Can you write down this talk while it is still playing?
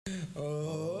Oh,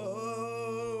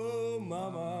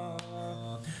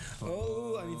 mama.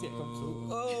 Oh, I need to get comfortable.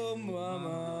 Oh,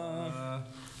 mama.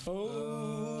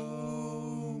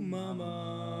 Oh,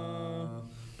 mama.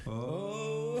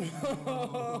 Oh,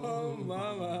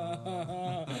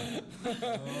 mama.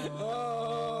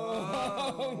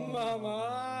 Oh,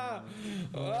 mama.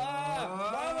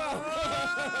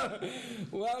 Mama.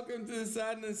 Welcome to the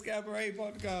Sadness Cabaret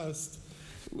podcast.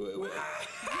 With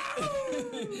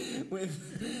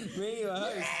me, your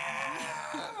host,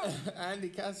 Andy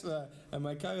Casper, and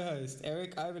my co-host,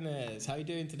 Eric Ibanez. How are you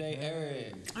doing today,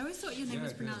 Eric? I always thought your name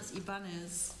was pronounced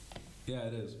Ibanez. Yeah,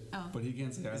 it is. Oh. But he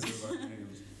can't say either of our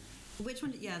names. Which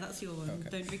one? Yeah, that's your one. Okay.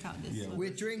 Don't recount this one.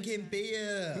 We're drinking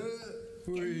beer.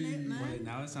 Wait,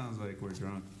 now it sounds like we're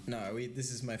drunk. No,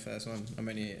 this is my first one. I'm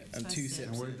two sips.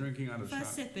 And we're drinking out of shot.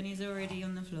 First sip and he's already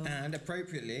on the floor. And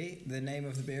appropriately, the name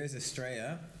of the beer is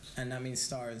Estrella, and that means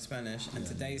star in Spanish. And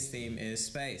today's theme is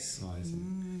space. Oh, I see.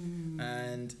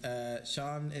 And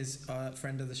Sean is a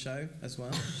friend of the show as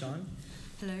well. Sean,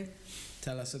 hello.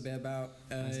 Tell us a bit about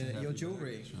your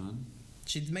jewellery. Back, Sean.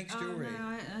 She makes jewellery. No,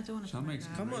 I don't want to. Sean makes.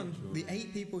 Come on, jewelry. the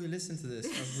 8 people who listen to this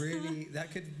are really.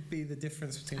 That could be the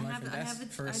difference between life and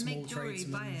death for a small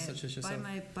tradesman such as yourself.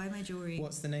 Buy my jewelry.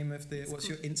 What's the name of the? What's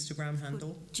your Instagram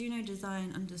handle? Juno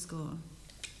Design _.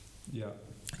 Yeah.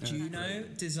 Juno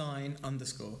Design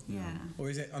 _ Yeah. Or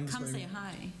is it underscore? Come say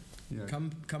hi. Yeah.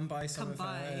 Come buy some of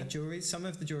our jewelry. Some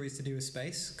of the jewelry is to do with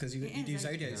space because you do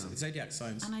zodiac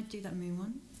signs. And I do that moon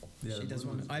one. Yeah, she does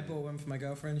one. I bought one for my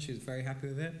girlfriend. She was very happy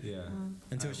with it. Yeah.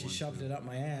 Until she shoved it up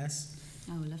my ass.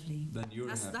 Oh, lovely. Then you were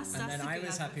happy. And then I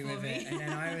was happy with it. And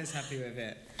then I was happy with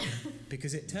it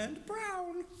because it turned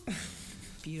brown.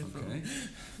 Beautiful. Okay.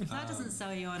 If that doesn't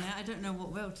sell you on it, I don't know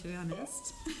what will, to be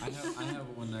honest. I have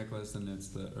one necklace and it's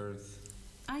the Earth.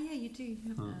 Oh yeah, you do. You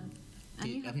have that.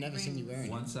 I've never seen you wearing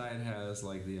it. One side has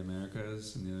like the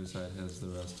Americas, and the other side has the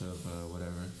rest of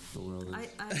whatever the world is.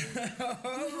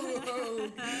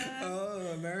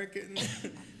 Oh, American!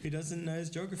 Who doesn't know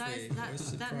his geography?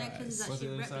 That necklace is actually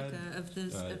a replica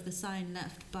of the sign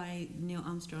left by Neil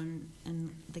Armstrong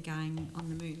and the gang on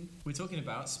the moon. We're talking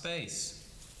about space.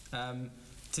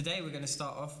 Today we're going to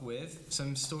start off with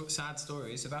some sad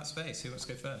stories about space. Who wants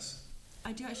to go first?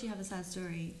 I do actually have a sad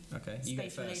story. Okay, you go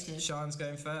first. Related. Sean's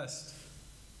going first.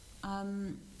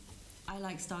 I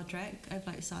like Star Trek. I've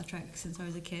liked Star Trek since I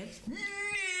was a kid.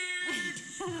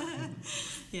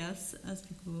 Yes, as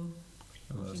people.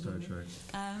 I love Star Trek.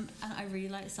 And I really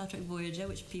like Star Trek Voyager,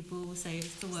 which people will say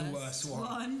is the worst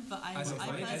one. But I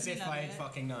as if I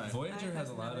fucking know. Voyager has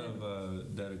a lot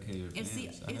of dedicated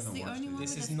fans. It's the only one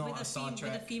with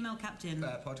a female captain.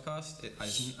 Podcast.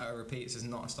 I repeat, this is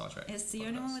not a Star Trek. It's the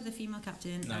only one with a female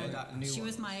captain. No, that new she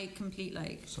was my complete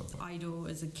idol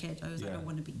as a kid. I was like, I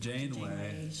want to be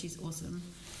Janeway. She's awesome.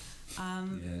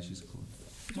 Yeah, she's cool.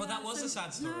 Well, that was a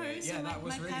sad story. That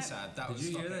was really sad. Did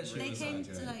you hear that? They came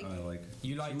to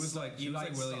you like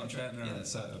William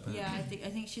Shatner. Yeah, I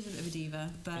think she's a bit of a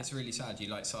diva. But it's really sad. You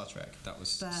like Star Trek. That was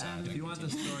sad. If you want the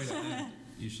story to end,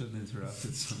 you shouldn't interrupt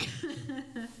it.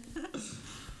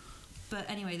 But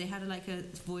anyway, they had a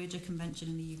Voyager convention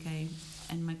in the UK,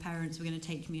 and my parents were going to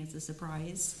take me as a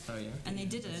surprise. Oh yeah. And they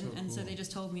didn't, so so they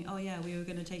just told me, "Oh yeah, we were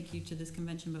going to take you to this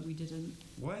convention, but we didn't."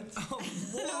 What? Oh,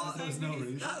 what? There's no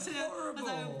reason. That's horrible.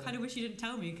 I kind of wish you didn't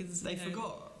tell me because they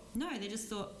forgot. No, they just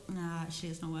thought, nah, actually,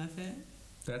 it's not worth it.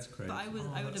 That's crazy. But I would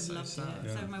have loved sad. it.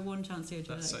 Yeah. So my one chance to go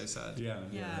to That's so sad. Yeah,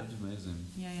 that's amazing.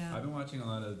 Yeah. I've been watching a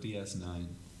lot of DS9.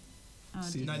 Oh,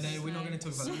 no, we're not going to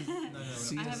talk about that.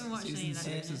 No. I haven't watched any of that.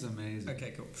 Season 6 is amazing.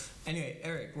 Okay, cool. Anyway,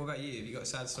 Eric, what about you? Have you got a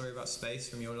sad story about space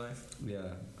from your life?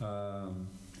 Yeah.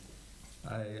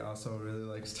 I also really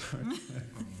like Star Trek.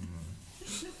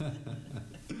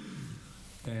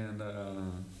 And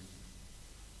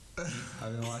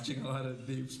I've been watching a lot of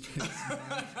Deep Space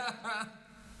Nine.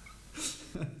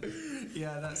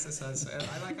 Yeah, that's a sad story.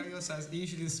 I like how your sad.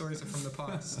 Usually the stories are from the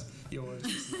past. Yours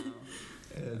just now.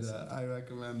 And I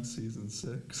recommend season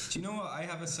 6. Do you know what? I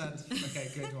have a sad. Okay,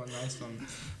 good one, nice one.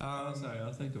 Sorry,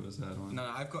 I'll think of a sad one. No,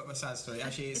 I've got a sad story.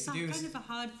 Actually, it's kind of a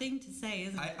hard thing to say,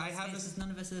 isn't it? I have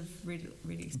none of us have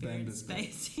really experienced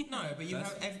space. No, but you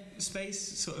have space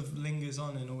sort of lingers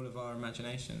on in all of our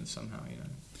imaginations somehow.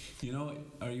 You know,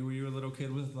 were you a little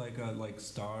kid with like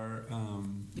star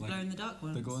the glow in the dark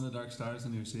ones? The glow in the dark stars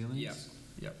in your ceilings?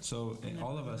 Yep. So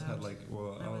all of us had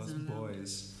all us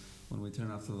boys. When we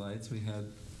turn off the lights, we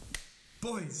had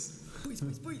boys. When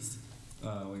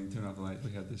you turn off the lights,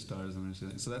 we had the stars on our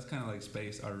ceiling. So that's kind of like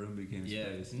space. Our room became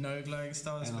space. No glowing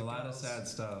stars. And for a lot girls. of sad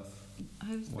stuff.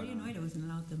 I was really annoyed I wasn't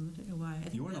allowed them. I don't know why.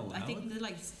 You weren't allowed? I think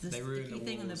the they ruined the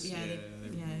thing walls. On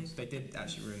the They did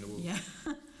actually ruin the walls. Yeah.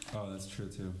 that's true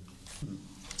too.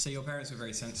 So your parents were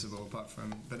very sensible, but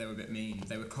they were a bit mean.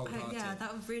 They were cold-hearted. Yeah,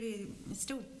 that would really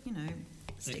still,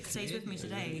 stays with me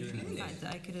today. The fact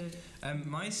that I could have.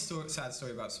 My sad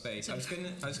story about space. I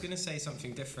was gonna say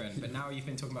something different, but now you've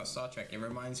been talking about Star Trek. It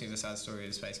reminds me of the sad story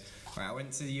of space. Right, I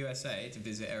went to the USA to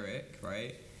visit Eric.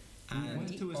 Right. And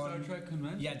went to a Star Trek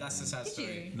convention? Yeah, that's the sad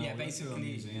story. No, yeah, we basically. went to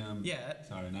a museum. Yeah.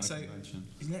 Sorry, not a convention.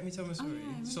 Let me tell my story.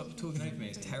 Yeah, Stop talking over me.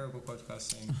 It's terrible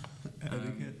podcasting. I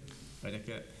like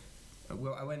it.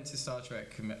 Well, I went to Star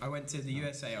Trek. I went to the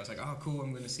USA. I was like, oh, cool.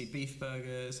 I'm going to see beef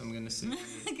burgers. I'm going to see.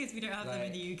 Because we don't have them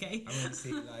in the UK. I'm going to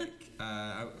see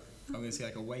I'm going to see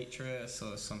like a waitress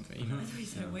or something. You know? I thought you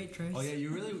said a waitress. Oh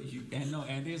yeah,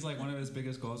 Andy is like one of his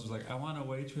biggest goals was like, I want a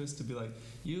waitress to be like,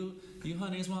 you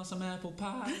honeys want some apple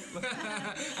pie?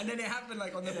 And then it happened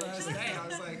like on the first day. I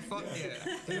was like, fuck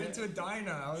yeah. We went to a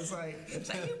diner. I was like, you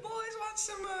boys want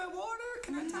some water?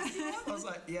 Can I tap you up? I was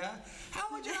like, yeah. How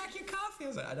would you like your coffee? I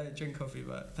was like, I don't drink coffee,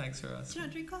 but thanks for asking. Do you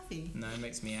not drink coffee? No, it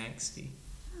makes me angsty.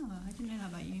 Oh, I didn't know that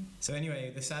about you. So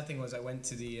anyway, the sad thing was I went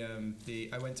to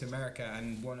America,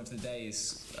 and one of the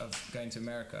days of going to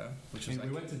America, which was we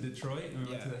went to Detroit and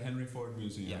we went to the Henry Ford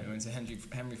Museum. Yeah, we went to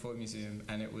Henry Ford Museum,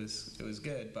 and it was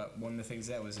good. But one of the things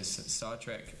there was this Star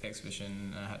Trek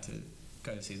exhibition, and I had to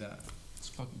go to see that. It's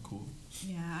fucking cool.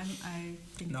 Yeah, I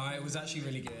think. No, it was actually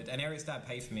really good, and Eric's dad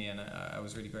paid for me, and I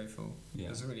was really grateful. Yeah, it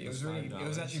was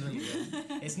actually really good.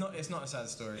 It's not a sad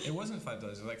story. It wasn't $5. It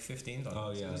was like $15.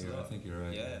 Oh yeah, I think you're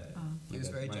right. Yeah, oh. He was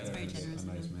very generous. Very generous. A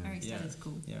nice man. Eric's dad is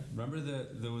cool. Yeah. Remember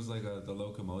there was like the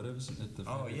locomotives at the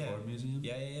Henry Ford Museum?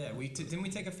 Yeah. Didn't we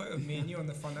take a photo of me and you on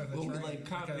the front of the train? We like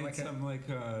copied some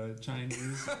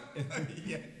Chinese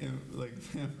like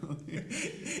family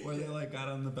where they like got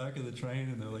on the back of the train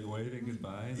and they're like waving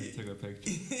goodbye and they took a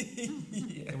picture.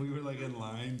 And we were like in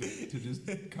line to just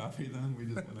copy them. We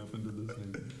just went up into the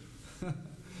thing.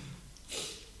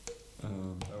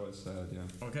 That was sad,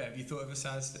 yeah. Okay, have you thought of a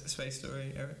sad space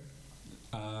story, Eric?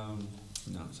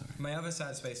 No, sorry. My other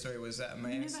sad space story was that You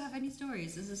never have any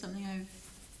stories. This is something I've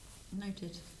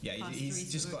noted. Yeah,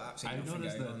 he's just got absolutely nothing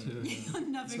going on. I noticed that too.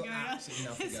 Nothing going on.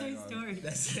 There's no story.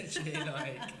 There's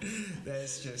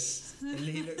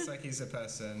literally he looks like he's a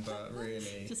person, but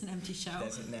really just an empty shell.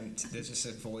 There's just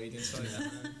a void inside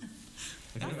that.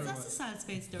 That's a sad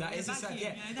space story. That is a sad,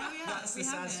 that's the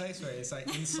sad space story. It's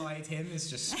like inside him is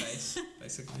just space,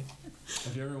 basically.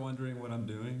 If you're ever wondering what I'm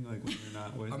doing, like when you're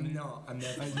not with me, I'm not. I'm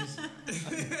never.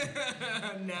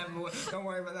 Never. Don't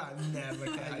worry about that. I never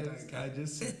care. I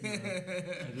just sit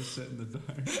in the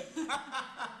dark.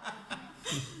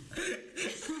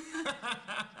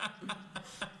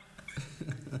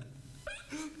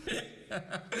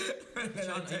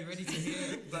 John, are you ready to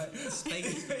hear like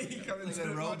space? You come into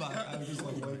a robot. I'm just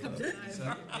like wake up.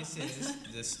 So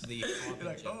this is the Harbinger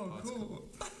like, oh, particle.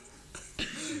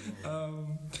 Cool.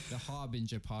 The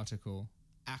Harbinger Particle,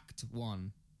 Act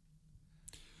 1.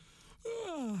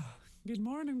 Good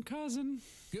morning, cousin.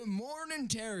 Good morning,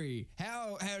 Terry.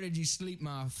 How did you sleep,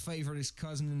 my favoriteest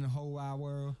cousin in the whole wide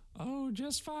world? Oh,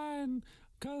 just fine,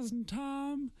 cousin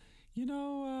Tom.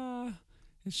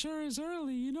 It sure is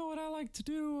early. You know what I like to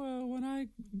do when I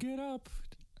get up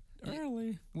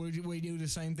early? We do the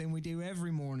same thing we do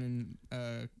every morning.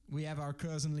 We have our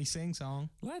cousinly sing-song.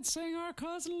 Let's sing our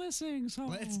cousinly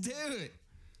sing-song. Let's do it.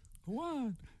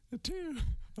 1, 2,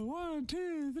 1,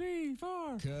 2, 3,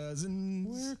 4. Cousins.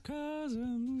 We're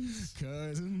cousins.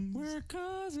 Cousins. We're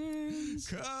cousins.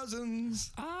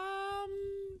 Cousins. I'm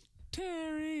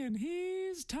Terry and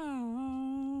he's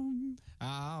Tom.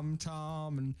 I'm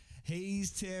Tom and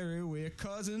he's Terry. We're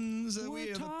cousins.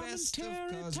 We're Tom the best and Terry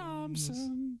of cousins.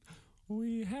 Thompson.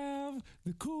 We have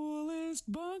the coolest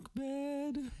bunk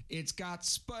bed. It's got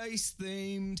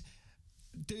space-themed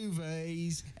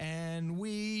duvets, and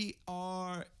we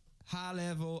are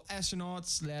high-level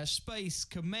astronauts / space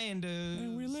commanders.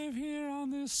 And we live here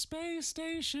on this space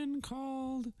station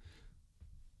called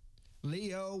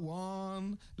Leo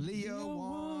 1. Leo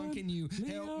 1, can you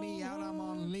help me out? I'm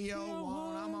on Leo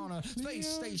 1. I'm on a space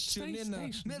station in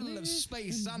the middle of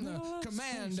space. I'm the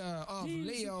commander of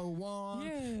Leo 1.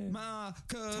 Yeah. My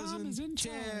cousin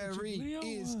Terry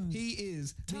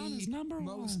is the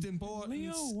most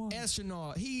important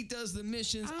astronaut. He does the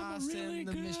missions, I send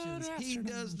the missions. He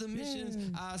does the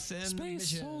missions, I send the missions.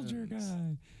 Space soldier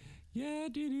guy. Yeah,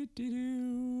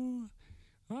 do.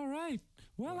 All right.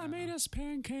 Well, wow. I made us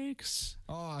pancakes.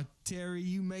 Oh, Terry,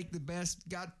 you make the best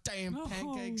goddamn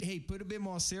pancakes. Hey, put a bit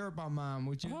more syrup on mine,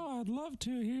 would you? Oh, I'd love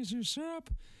to. Here's your syrup.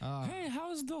 Hey,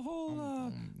 how's the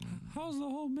whole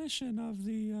mission of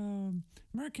the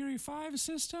Mercury 5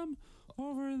 system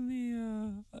over in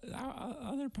the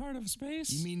other part of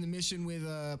space. You mean the mission with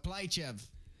Plychev?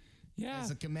 Yeah.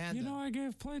 As a commander. You know, I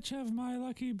gave Plychev my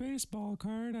lucky baseball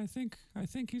card. I think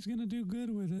he's gonna do good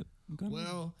with it.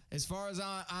 Well, as far as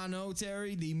I know,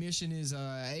 Terry, the mission is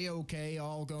A-OK,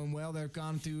 all going well. They've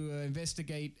gone to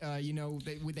investigate,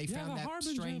 they found that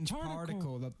strange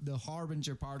particle, the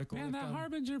Harbinger Particle. Man, that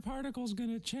Harbinger Particle's going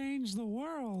to change the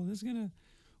world.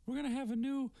 We're going to have a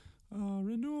new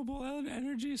renewable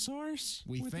energy source.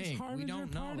 We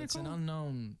don't know. It's an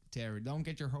unknown, Terry. Don't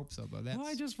get your hopes up. Well, I'm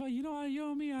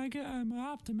an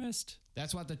optimist.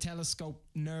 That's what the telescope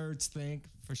nerds think,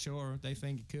 for sure. They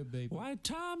think it could be. Why,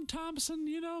 Tom Thompson,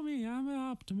 you know me. I'm an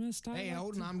optimist.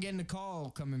 Hold on. I'm getting a call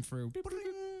coming through. Beep,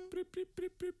 beep, beep,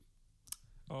 beep, beep.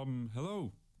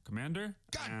 Hello, Commander?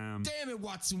 God damn it,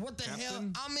 Watson. What the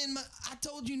Captain? hell? I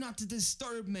told you not to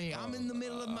disturb me. I'm in the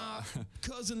middle of my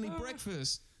cousinly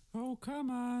breakfast. Oh, come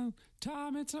on.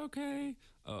 Tom, it's okay.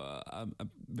 I'm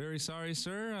very sorry,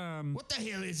 sir. What the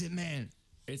hell is it, man?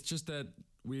 It's just that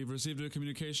we've received a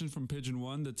communication from Pigeon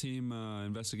 1, the team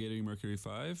investigating Mercury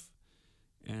 5.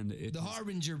 And the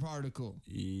Harbinger Particle.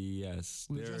 Yes.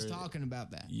 We were just talking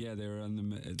about that. Yeah, they were on the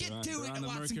Get to it,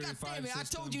 Watson. God damn it. I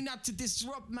told you not to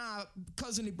disrupt my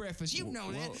cousinly breakfast. You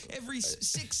know that. Every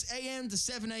 6 a.m. to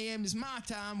 7 a.m. is my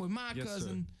time with my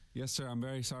cousin. Sir. Yes, sir. I'm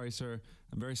very sorry, sir.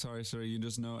 You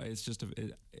just know it's just Spit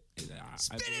it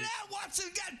out,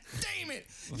 Watson. God damn it.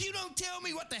 If you don't tell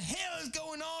me what the hell is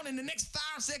going on in the next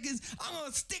 5 seconds, I'm going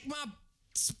to stick my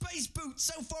space boot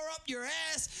so far up your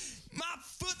ass, my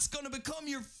foot's going to become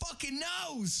your fucking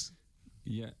nose.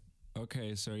 Yeah.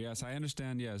 Okay, sir. Yes, I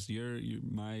understand. Yes,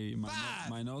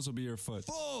 my nose will be your foot.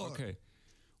 4. Okay.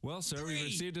 Well, sir, 3. we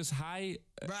received this high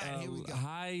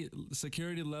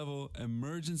security level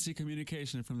emergency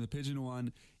communication from the Pigeon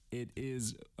 1. It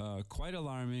is quite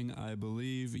alarming. I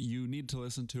believe you need to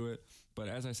listen to it. But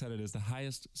as I said, it is the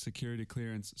highest security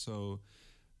clearance. So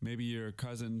maybe your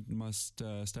cousin must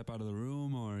step out of the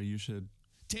room, or you should.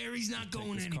 Terry's not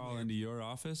going anywhere. Call into your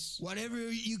office. Whatever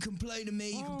you can play to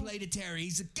me, you can play to Terry.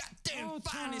 He's the goddamn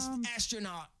finest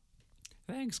astronaut.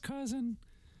 Thanks, cousin.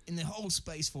 In the whole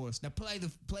Space Force. Now play the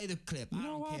clip. I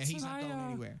don't care. He's not going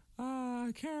anywhere.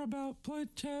 I care about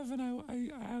Plychev, and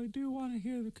I do want to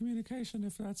hear the communication,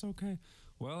 if that's okay.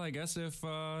 Well, I guess if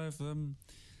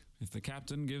the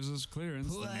captain gives us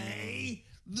clearance. Play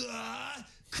the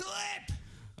clip.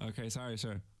 Okay, sorry,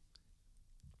 sir.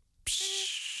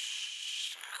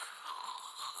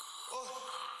 Oh,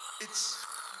 it's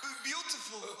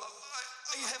beautiful.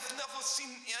 I have never seen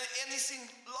anything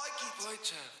like it.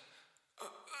 Plychev.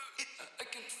 I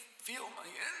can feel my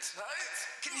insides.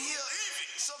 Can hear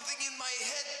something in my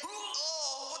head.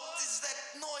 Oh, what is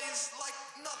that noise? Like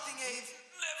nothing I've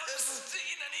never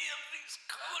seen any of these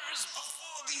colors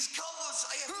before. These colors,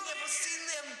 I have never seen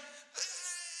them.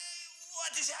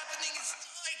 What is happening? It's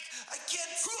like I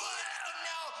can't see anything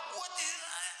now. What is?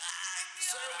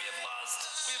 Sir, we've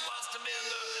lost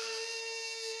Amanda.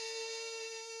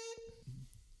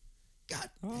 God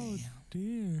damn. Oh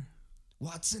Dear.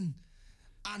 Watson,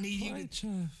 I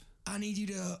need you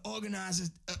to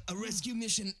organize a rescue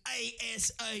mission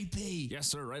ASAP. Yes,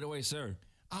 sir. Right away, sir.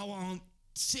 I want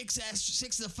six of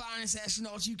the finest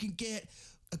astronauts you can get.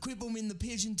 Equip them in the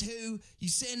Pigeon 2. You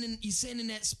sending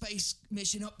that space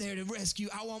mission up there to rescue.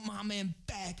 I want my man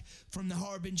back from the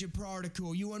Harbinger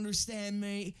Particle. You understand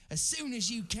me? As soon as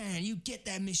you can, you get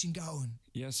that mission going.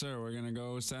 Yes, sir. We're gonna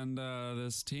go send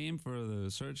this team for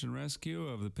the search and rescue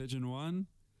of the Pigeon 1.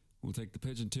 We'll take the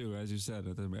Pigeon 2, as you said,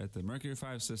 at the Mercury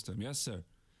 5 system. Yes, sir.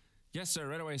 Yes, sir.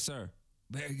 Right away, sir.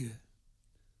 Very good.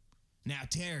 Now,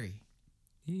 Terry.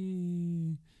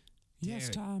 Yes,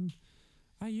 Tom.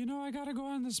 I gotta go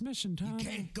on this mission, Tom. You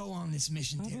can't go on this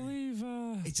mission, Terry. I believe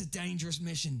it's a dangerous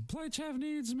mission. Plychev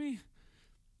needs me.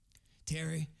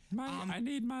 Terry. I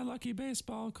need my lucky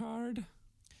baseball card.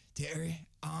 Terry,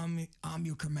 I'm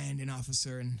your commanding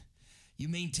officer, and you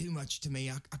mean too much to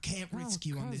me. I can't risk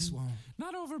you on this one.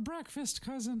 Not over breakfast,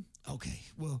 cousin. Okay,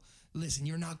 well, listen,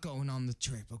 you're not going on the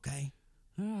trip, okay?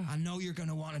 I know you're going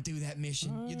to want to do that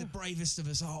mission. You're the bravest of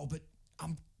us all, but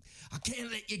I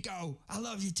can't let you go. I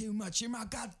love you too much. You're my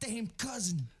goddamn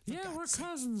cousin. Yeah, we're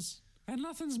cousins. And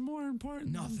nothing's more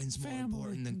important than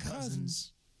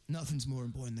cousins. Nothing's more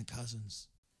important than cousins.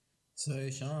 So,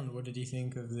 Sean, what did you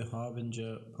think of the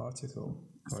Harbinger Particle?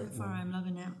 So far, I'm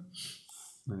loving it.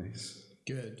 Nice.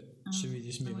 Good. Should we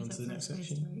just move on to the next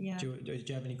section? Yeah. Do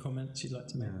you have any comments you'd like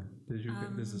to make? Yeah. Did you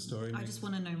get this story? I just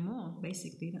want to know more,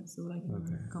 basically. That's all I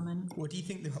can comment. What do you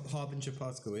think the Harbinger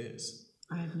Particle is?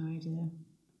 I have no idea.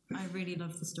 I really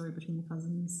love the story between the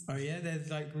cousins. Oh yeah, they're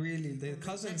like really the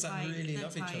cousins that really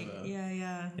love each other.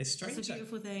 Yeah. It's strange. It's a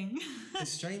beautiful thing.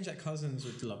 It's strange that cousins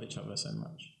would love each other so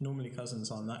much. Normally,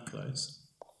 cousins aren't that close.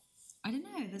 I don't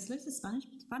know. There's loads of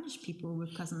Spanish people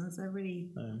with cousins. They're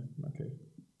really Okay.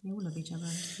 They all love each other.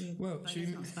 It's weird. Well,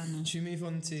 should we move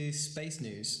on to space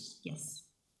news? Yes.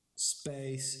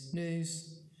 Space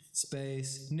news.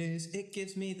 Space news. It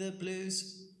gives me the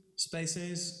blues. Space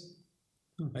news.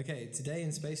 Okay, today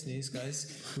in space news,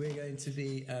 guys, we're going to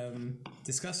be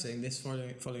discussing this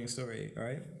following story. All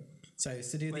right. So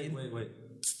it's to do Wait.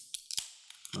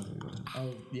 Okay, go ahead.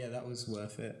 Oh yeah, that was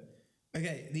worth it.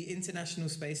 Okay, the International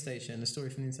Space Station. A story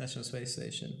from the International Space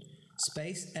Station.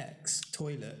 SpaceX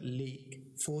toilet leak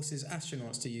forces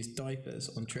astronauts to use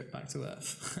diapers on trip back to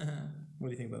Earth. What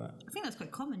do you think about that? I think that's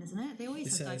quite common, isn't it? They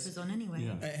always have diapers on anyway.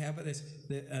 Yeah. How about this?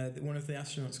 One of the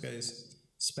astronauts goes,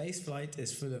 "Space flight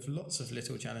is full of lots of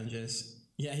little challenges."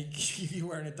 Yeah, you're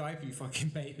wearing a diaper, you fucking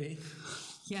baby.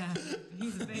 Yeah,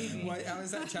 he's a baby. Why? How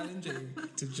is that challenging?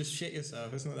 To just shit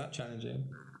yourself? It's not that challenging.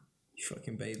 You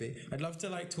fucking baby. I'd love to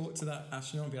like talk to that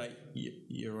astronaut and be like,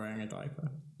 "You're wearing a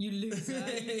diaper. You loser.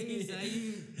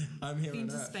 You I'm here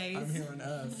on Earth. Space. I'm here on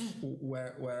Earth,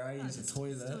 where I use a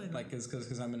toilet, like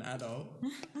because I'm an adult,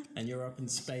 and you're up in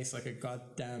space like a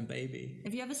goddamn baby."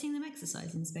 Have you ever seen them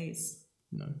exercise in space?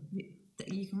 No.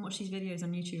 You can watch these videos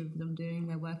on YouTube of them doing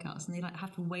their workouts, and they like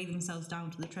have to weigh themselves down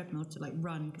to the treadmill to like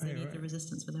run because they need the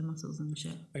resistance for their muscles and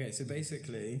shit. Okay, so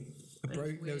basically,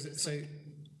 Yeah,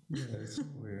 it's so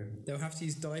weird. they'll have to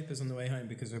use diapers on the way home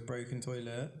because of a broken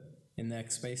toilet in their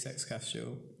SpaceX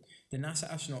capsule. The NASA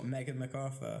astronaut Megan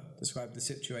MacArthur described the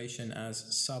situation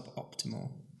as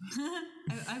suboptimal.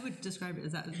 I would describe it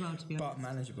as that as well, to be honest. But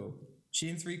manageable. She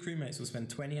and 3 crewmates will spend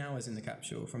 20 hours in the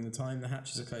capsule from the time the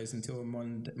hatches are closed until a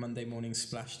Monday morning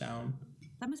splashdown.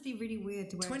 That must be really weird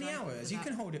to wear. 20 hours? You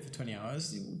can hold it for 20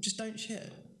 hours. Just don't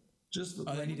shit. Just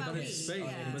they need to it's space,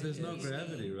 yeah. but there's no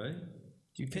gravity, right?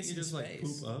 You piss in just space. like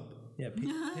poop up. Yeah,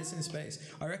 piss in space.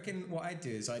 I reckon what I'd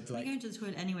do is I'd like... Going to the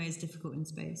toilet anyway is difficult in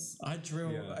space. I'd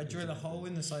drill a hole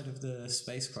in the side of the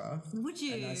spacecraft. Would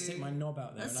you? And I'd stick my knob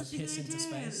out there. That's and I'd piss into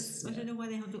space. I don't know why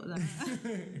they haven't thought of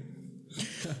that.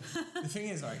 The thing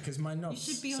is, right, because my knob's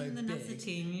You should be so on the big, NASA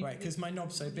team. right, because my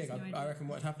knob's so big, I reckon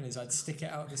what would happen is I'd stick it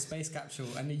out of the space capsule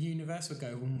and the universe would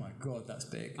go, "Oh my god, that's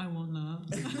big." I want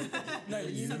that. No,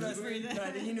 the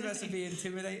universe would be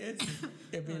intimidated.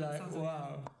 It'd be like,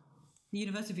 wow. The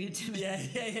universe would be intimidated.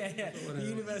 Yeah. The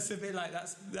universe would be like,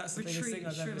 that's the biggest thing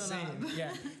I've ever seen.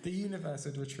 Yeah, the universe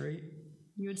would retreat.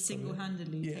 You would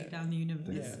single-handedly take down the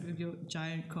universe with your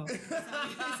giant cock. Is that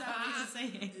what you're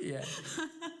saying? Yeah.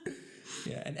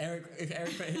 Yeah, and if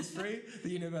Eric put his through, the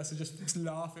universe would just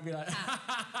laugh and be like,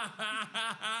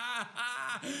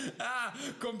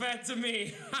 compared to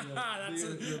me,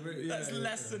 that's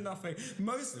less than nothing.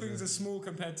 Most things are small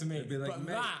compared to me, It'd be like,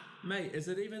 but mate, is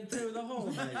it even through the hole,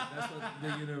 mate? That's what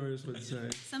the universe would say.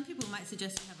 Some people might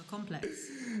suggest you have a complex.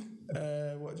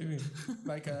 What do you mean?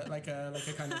 Like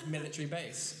a kind of military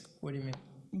base? What do you mean?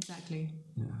 Exactly.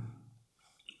 Yeah.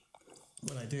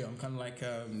 Well, I do. I'm kind of like,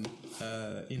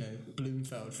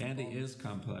 Bloomfeld. From Andy Bond. is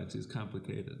complex. He's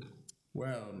complicated.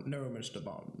 Well, no, Mr.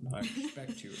 Bond. I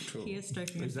expect you to. He is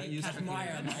stroking Is that fake you cat.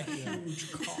 Admire my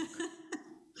huge cock.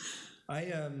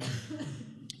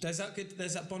 There's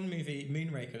that Bond movie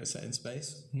Moonraker that's set in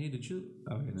space. Hey, did you?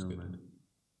 Oh, okay, never mind.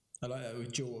 I like that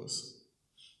with Jaws.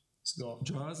 It's got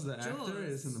Jaws, the actor,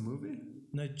 is in the movie?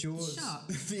 no Jaws. Shark.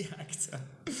 The actor.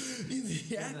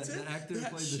 The actor. The actor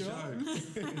That played the shark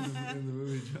in the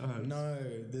movie Jaws. No,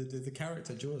 the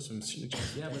character Jaws from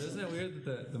Jaws. Yeah, but isn't it weird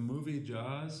that the movie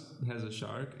Jaws has a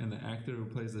shark, and the actor who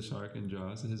plays the shark in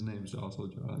Jaws, his name's also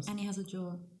Jaws? And he has a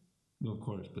jaw. No, of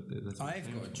course, but that's what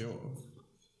I've got a jaw.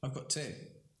 I've got 2.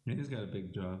 Yeah, he's got a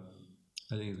big jaw.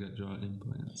 I think he's got jaw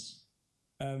implants.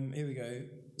 Here we go.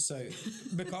 So,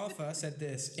 MacArthur said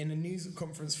this in a news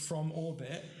conference from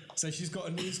orbit. So she's got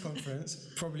a news conference,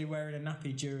 probably wearing a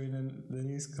nappy during the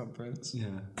news conference.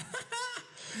 Yeah.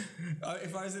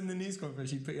 If I was in the news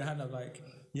conference, you'd put your hand up like,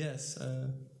 yes,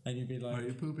 and you'd be like, Are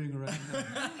you pooping right now?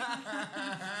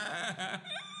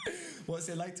 what's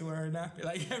it like to wear a nappy?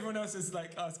 Like everyone else is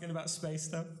like asking about space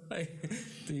stuff. Like,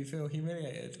 do you feel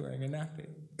humiliated wearing a nappy?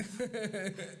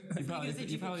 You probably think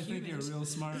you're real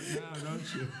smart now,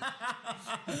 don't you?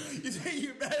 You think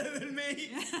you're better than me?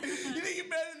 You think you're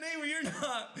better than me when you're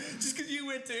not? Just because you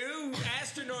went to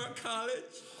astronaut college?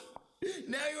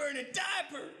 Now you're wearing a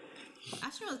diaper.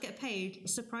 Astronauts get paid a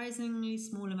surprisingly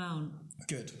small amount.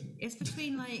 Good. It's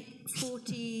between like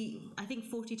 40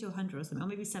 to 100 or something, or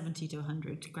maybe 70 to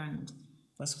 100 grand.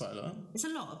 That's quite a lot. It's a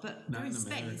lot, but Not they're in in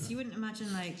America. space. You wouldn't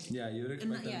imagine like. Yeah, you would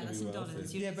expect them that's to be in wealthy.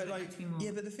 dollars. You'd Yeah, but expect like, that to be more.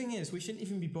 yeah, but the thing is, we shouldn't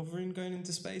even be bothering going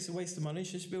into space. A waste of money.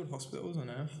 Should just build hospitals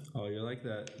on Earth. Oh, you're like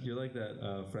that. You're like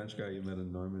that French guy you met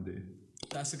in Normandy.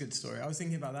 That's a good story. I was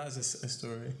thinking about that as a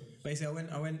story. Basically,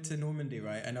 I went to Normandy,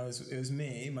 right, and it was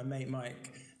me, my mate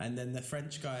Mike, and then the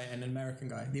French guy and an American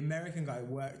guy. The American guy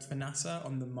worked for NASA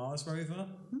on the Mars rover.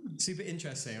 Super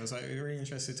interesting. I was like really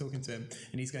interested talking to him,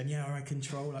 and he's going, "Yeah, or I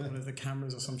control like one of the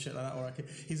cameras or some shit like that, or I could."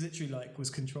 He's literally like was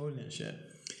controlling it and shit.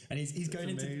 And he's going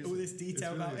into all this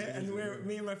detail about it, and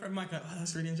me and my friend Mike like, oh,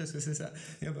 that's really interesting, this, that,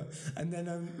 the other. And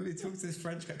then we talked to this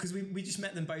French guy, because we just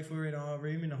met them both, we were in our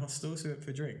room in a hostel, so we went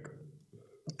for a drink.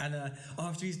 And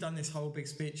after he's done this whole big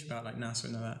speech about like NASA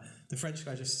and all that, the French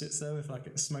guy just sits there with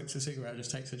like, smokes a cigarette,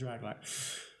 just takes a drag like,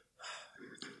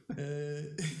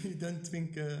 you don't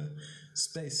think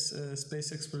space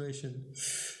exploration,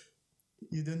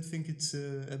 you don't think it's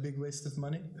a big waste of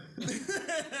money?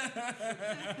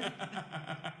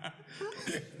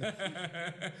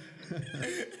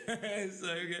 It's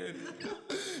so good.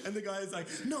 And the guy's like,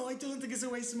 no, I don't think it's a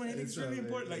waste of money. I think it's really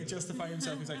important. Like justifying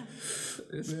himself. He's like,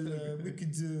 well,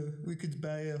 we could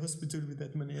buy a hospital with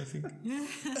that money, I think.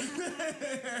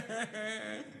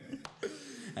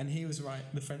 And he was right.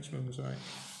 The Frenchman was right.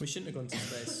 We shouldn't have gone to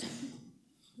space.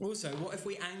 Also, what if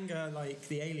we anger like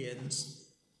the aliens?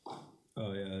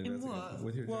 Oh yeah. In what?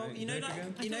 With your Well, giant you know, dick like again?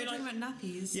 I thought we were talking about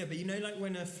nappies. Yeah, but you know, like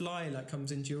when a fly like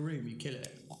comes into your room, you kill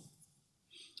it.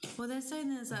 Well, they're saying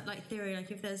there's that like theory,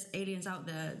 like if there's aliens out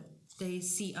there, they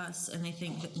see us and they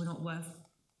think that we're not worth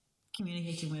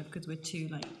communicating with because we're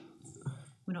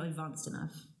not advanced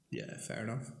enough. Yeah, fair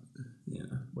enough. Yeah.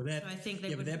 Well, they're, So I think they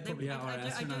yeah, would. but they're probably. Yeah, our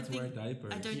astronauts wear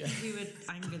diapers. I don't think we would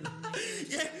anger them.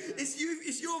 Yeah, it's you.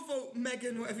 It's your fault,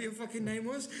 Megan. Whatever your fucking name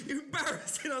was. You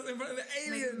embarrassing us in front of the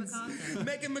aliens.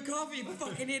 Megan McCarthy, you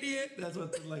fucking idiot. That's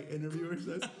what the like interviewer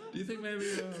says. Do you think maybe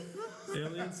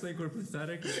aliens think we're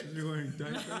pathetic because you're wearing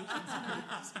diapers?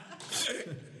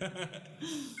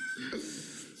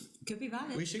 Could be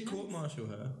valid. We should court-martial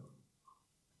her.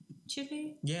 Should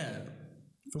we? Yeah,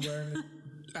 for wearing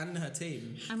and her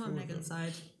team. I'm on Megan's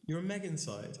side. You're on Megan's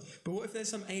side. But what if there's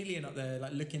some alien up there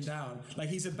like looking down? Like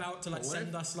he's about to like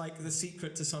send us like the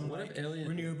secret to some like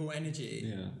renewable energy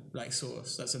like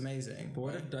source. That's amazing. But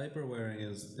what if diaper wearing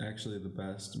is actually the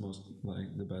best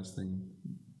thing?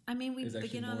 I mean, we Is actually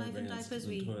begin our more life in advanced diapers,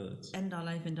 than we toilets. end our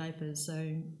life in diapers,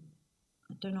 so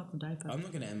don't knock the diaper. I'm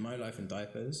not going to end my life in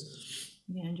diapers.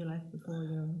 You can end your life before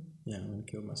you're... Yeah, I'm going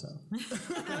to kill myself.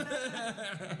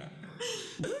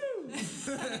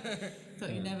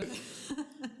 Thought you never...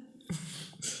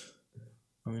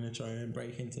 I'm going to try and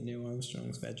break into Neil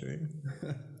Armstrong's bedroom.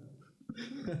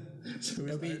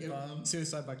 It'll be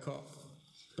suicide by cop,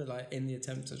 but like in the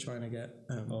attempt of trying to get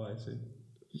Oh, I see.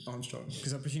 Armstrong,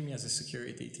 because I presume he has a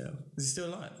security detail. Is he still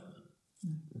alive?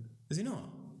 Is he not?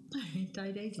 No, he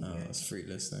died ages Oh, ago. that's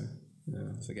fruitless then.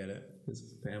 Yeah, forget it.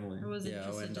 His family. I was Yeah,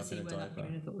 I'll interested end to up see in a where that diaper.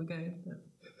 train of thought would go. But...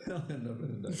 I'll end up in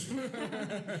a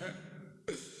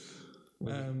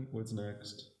diaper. What's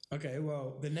next? Okay,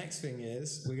 well, the next thing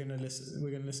is we're gonna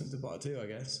listen to part 2, I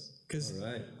guess, because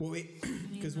Alright. what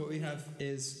we have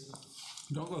is.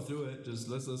 Don't go through it. Just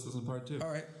let's listen to part 2. All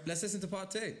right, let's listen to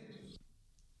part 2.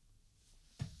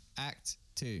 Act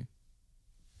 2.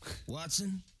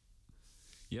 Watson?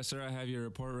 Yes, sir, I have your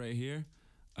report right here.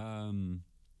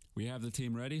 We have the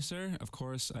team ready, sir. Of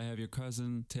course, I have your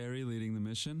cousin Terry leading the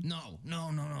mission. No.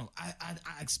 I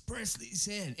expressly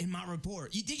said in my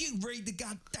report. Did you read the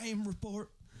goddamn report,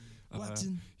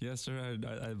 Watson? Yes, sir,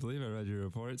 I believe I read your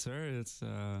report, sir. It's,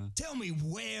 Tell me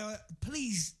where,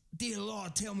 please, dear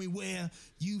Lord, tell me where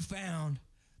you found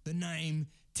the name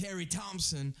Terry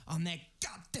Thompson on that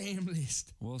goddamn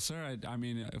list. Well, sir, I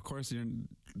mean, of course,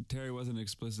 Terry wasn't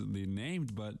explicitly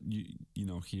named, but you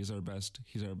know, he's our best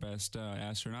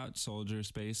astronaut, soldier,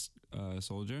 space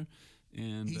soldier,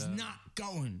 and he's not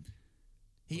going.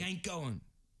 He ain't going,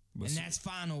 and that's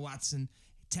final, Watson.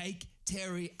 Take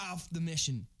Terry off the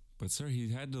mission. But sir, he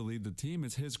had to lead the team.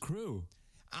 It's his crew.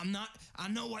 I'm not. I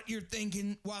know what you're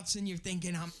thinking, Watson. You're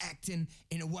thinking I'm acting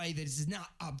in a way that is not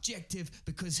objective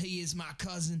because he is my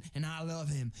cousin and I love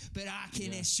him. But I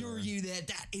can assure you that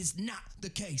that is not the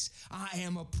case. I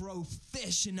am a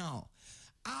professional.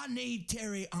 I need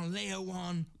Terry on layer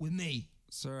 1 with me.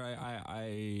 Sir,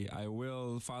 I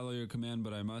will follow your command,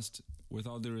 but I must, with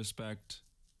all due respect,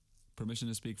 permission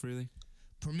to speak freely?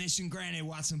 Permission granted,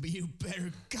 Watson, but you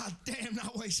better goddamn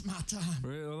not waste my time.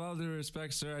 With all due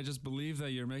respect, sir, I just believe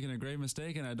that you're making a grave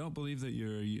mistake, and I don't believe that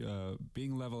you're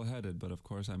being level-headed, but of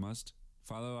course I must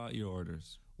follow out your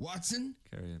orders. Watson?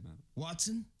 Carry him out.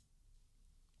 Watson?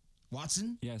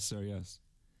 Watson? Yes, sir, yes.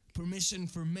 permission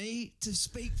for me to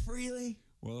speak freely?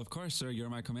 Well, of course, sir. You're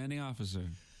my commanding officer.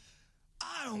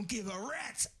 I don't give a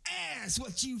rat's ass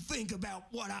what you think about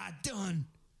what I done.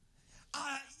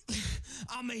 I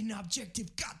made an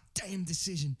objective goddamn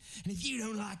decision. And if you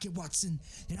don't like it, Watson,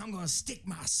 then I'm gonna stick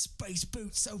my space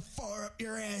boot so far up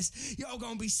your ass, y'all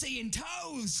gonna be seeing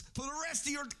toes for the rest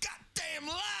of your goddamn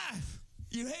life.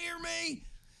 You hear me?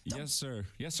 Yes, sir.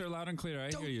 Yes, sir. Loud and clear. I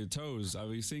hear you. Toes.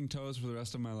 I'll be seeing toes for the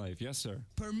rest of my life. Yes, sir.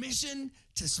 Permission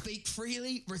to speak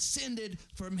freely rescinded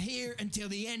from here until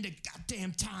the end of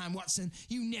goddamn time, Watson.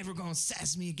 You never gonna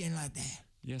sass me again like that.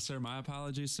 Yes, sir. My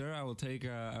apologies, sir. I will take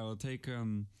your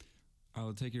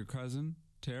cousin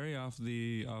Terry off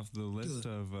the list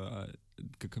of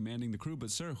commanding the crew. But,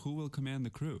 sir, who will command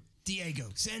the crew? Diego.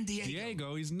 Send Diego.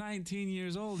 Diego. He's 19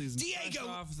 years old. He's fresh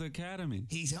off the academy.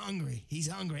 He's hungry. He's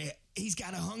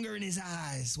got a hunger in his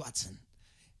eyes, Watson.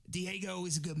 Diego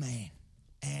is a good man,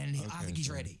 and I think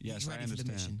he's ready. Yes, he's ready I understand. for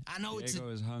the mission. I know Diego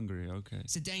is hungry. Okay.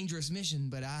 It's a dangerous mission,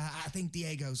 but I think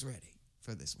Diego's ready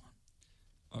for this one.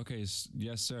 Okay.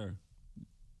 Yes, sir.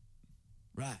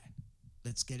 Right.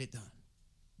 Let's get it done.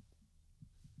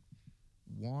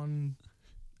 1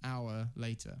 hour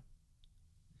later.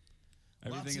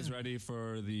 Everything is ready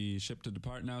for the ship to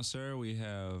depart now, sir. We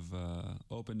have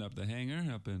opened up the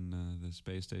hangar up in the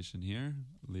space station here,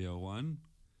 Leo 1.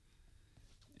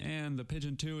 And the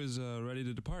Pigeon 2 is ready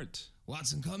to depart.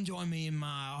 Watson, come join me in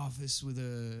my office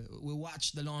we'll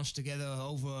watch the launch together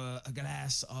over a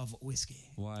glass of whiskey.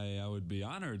 Why, I would be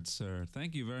honored, sir.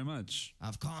 Thank you very much.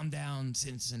 I've calmed down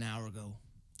since an hour ago.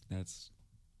 That's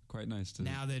quite nice to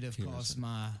now that, of hear, course, sir.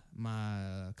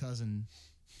 my cousin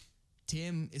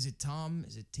Tim, is it Tom?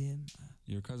 Is it Tim?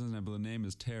 Your cousin's name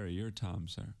is Terry. You're Tom,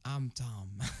 sir. I'm Tom.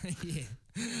 Yeah.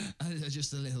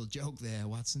 Just a little joke there,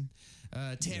 Watson.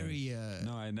 Terry.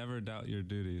 No, I never doubt your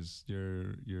duties.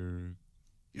 You're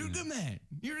a good man.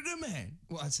 You're a good man,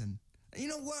 Watson. You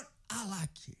know what? I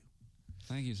like you.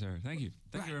 Thank you, sir. Thank you.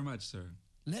 Thank you very much, sir.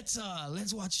 Let's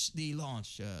watch the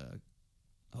launch.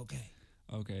 Okay.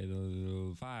 Okay,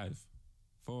 the 5,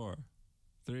 4,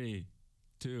 3,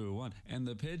 2, 1. And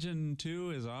the Pigeon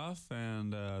 2 is off,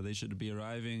 and they should be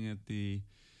arriving at the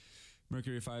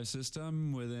Mercury 5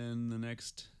 system within the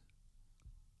next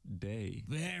day.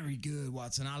 Very good,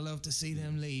 Watson. I love to see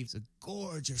them leave. It's a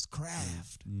gorgeous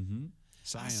craft. Mm-hmm.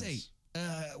 Science. I say,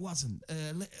 Watson,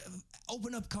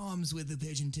 open up comms with the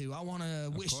Pigeon 2. I want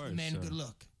to wish the man good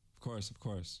luck. Of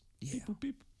course. Yeah. Beep, boop,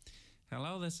 beep.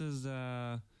 Hello, this is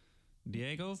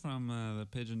Diego from the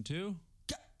Pigeon 2.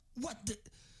 What the...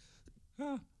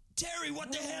 Terry,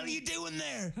 what the hell are you doing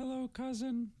there? Hello,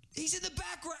 cousin. He's in the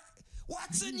background.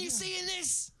 Watson, you seeing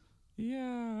this? Yeah,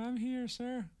 I'm here,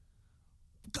 sir.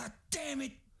 God damn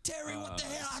it. Terry, what the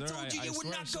hell? Sir, I told you were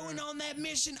not going on that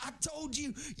mission. I told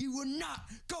you were not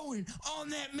going on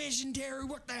that mission, Terry.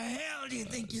 What the hell do you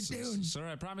think you're doing? Sir,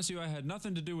 I promise you I had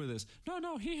nothing to do with this.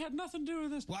 No, he had nothing to do with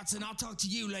this. Watson, I'll talk to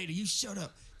you later. You shut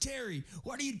up. Terry,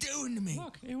 what are you doing to me?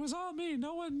 Look, it was all me.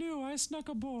 No one knew. I snuck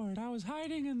aboard. I was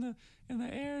hiding in the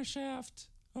air shaft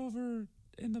over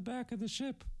in the back of the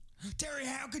ship. Terry,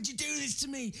 how could you do this to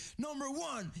me? Number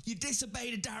 1, you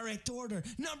disobeyed a direct order.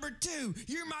 Number 2,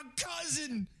 you're my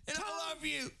cousin, and I love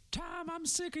you. Tom, I'm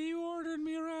sick of you ordering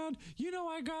me around. You know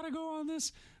I gotta go on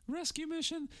this rescue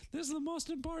mission. This is the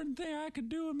most important thing I could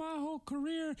do in my whole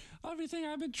career. Everything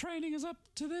I've been training is up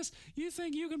to this. You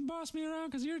think you can boss me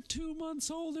around because you're 2 months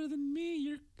older than me?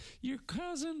 You're your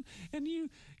cousin, and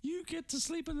you get to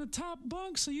sleep in the top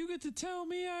bunk, so you get to tell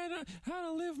me how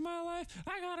to live my life.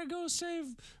 I gotta go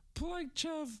save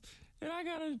Plugchov, and I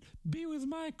gotta be with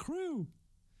my crew.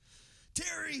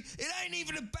 Terry, it ain't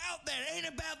even about that. It ain't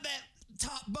about that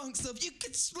top bunk stuff. You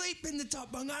can sleep in the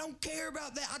top bunk. I don't care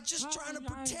about that. I'm just trying to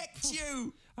protect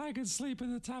you. I could sleep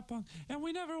in the top bunk. And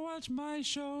we never watch my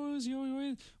shows. We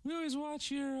always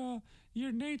watch your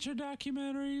nature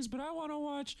documentaries, but I want to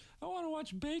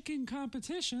watch baking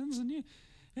competitions, and you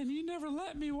never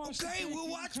let me watch. Okay, we'll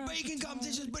watch baking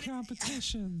competitions, but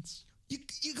competitions.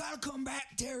 You gotta come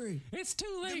back, Terry. It's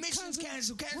too late. The mission's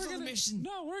canceled. Cancel the mission.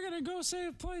 No, we're gonna go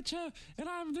save Plugchov,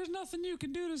 and there's nothing you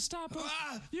can do to stop us.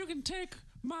 You can take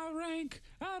my rank.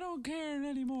 I don't care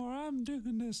anymore. I'm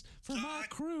doing this for my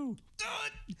crew.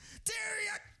 Terry,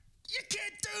 you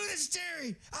can't do this,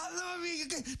 Terry. I love you.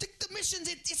 The mission's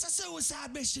it's a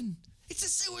suicide mission. It's a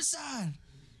suicide.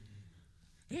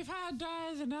 If I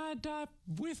die, then I die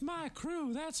with my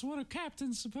crew. That's what a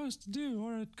captain's supposed to do,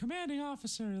 or a commanding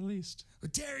officer, at least.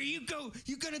 Well, Terry, you're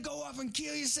gonna go off and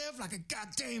kill yourself like a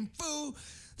goddamn fool.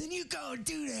 Then you go and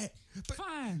do that. But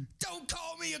fine. Don't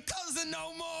call me your cousin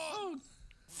no more. Oh,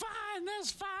 fine.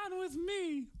 That's fine with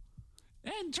me.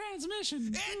 End transmission.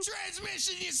 End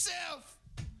transmission yourself!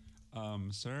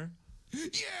 Sir? Yeah!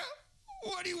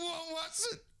 What do you want,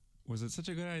 Watson? Was it such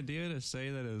a good idea to say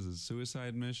that it was a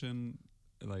suicide mission,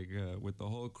 like with the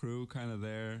whole crew kind of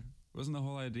there? Wasn't the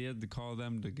whole idea to call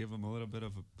them to give them a little bit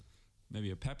of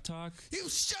maybe a pep talk? You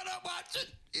shut up, Watson!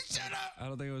 You shut up! I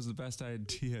don't think it was the best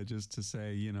idea just to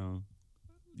say,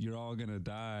 you're all going to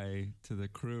die to the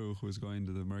crew who's going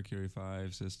to the Mercury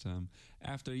 5 system.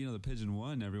 After, the Pigeon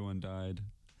 1, everyone died.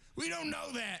 We don't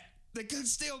know that. They could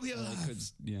still be alive.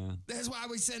 Yeah. That's why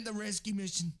we sent the rescue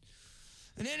mission.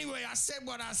 And anyway, I said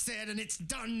what I said, and it's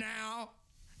done now.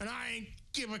 And I ain't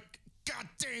give a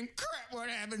goddamn crap what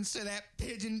happens to that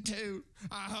Pigeon 2.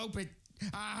 I hope they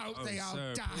all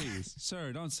sir, die. Please.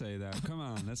 Sir, don't say that. Come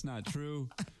on, that's not true.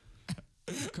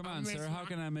 Come on, sir. How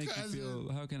can I make you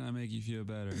feel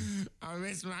better? I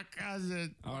miss my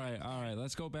cousin. All right.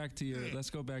 Let's go back to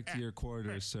your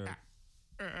quarters, sir.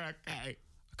 Okay.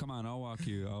 Come on, I'll walk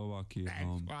you Thanks,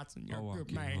 home. Watson, you're I'll a walk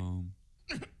good you man. home.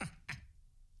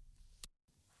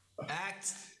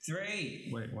 Act 3.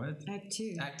 Wait, what? Act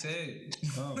 2. Act 2.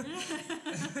 Oh.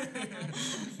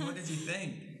 What did you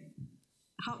think?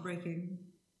 Heartbreaking.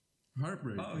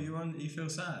 Heartbreaking. Oh, you feel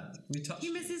sad. We touched.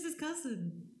 He misses his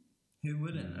cousin. Who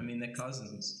wouldn't? I mean, they're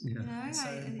cousins. Yeah. It's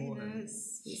so important.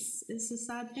 It's a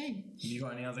sad thing. Have you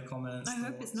got any other comments? I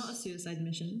hope it's not a suicide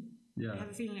mission. Yeah. I have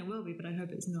a feeling it will be, but I hope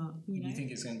it's not. You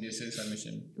think it's going to be a suicide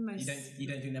mission? You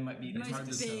don't think there might be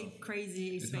most big,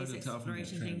 crazy space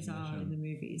exploration things are in the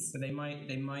movies. But they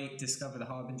might discover the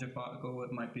Harbinger Particle.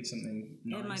 It might be something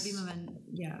nice. It might be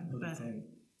but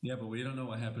Yeah, but we don't know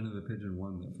what happened to the Pigeon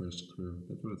 1, the first crew.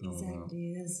 That's what it's all about.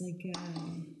 exactly.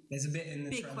 There's a bit in the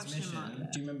big question transmission. mark there.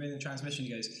 Do you remember in the transmission?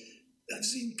 He goes,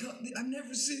 I've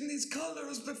never seen these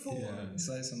colours before. Yeah. It's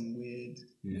like some weird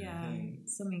thing.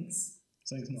 Something's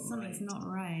not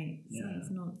right. Yeah.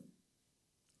 Something's not.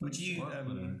 Would you,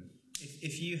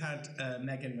 if you had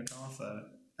Megan MacArthur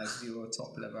as your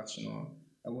top level astronaut,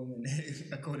 a woman who,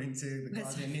 according to the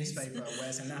Guardian newspaper,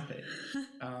 wears a nappy,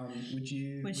 would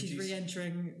you? When she's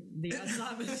re-entering the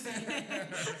atmosphere.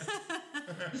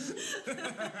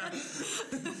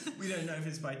 We don't know if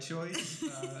it's by choice.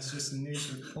 It's just a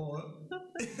news report.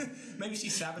 Maybe she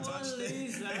sabotaged it.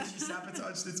 Maybe she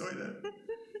sabotaged the toilet.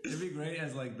 It'd be great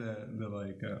as like the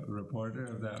reporter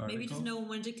of that article. Maybe just no one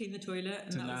wanted to clean the toilet,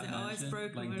 and that was it. Oh, it's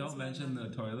broken. Like, don't mention the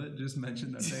toilet. Just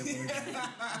mention that they were.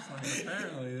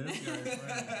 Apparently, this guy's wearing a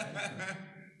diaper.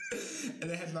 And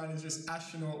the headline is just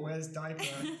astronaut wears diaper.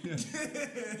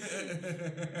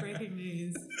 Breaking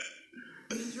news.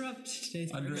 Interrupt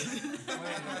today's Under program.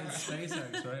 it's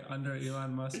SpaceX, right? Under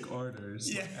Elon Musk orders,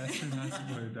 astronauts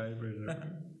wear diapers.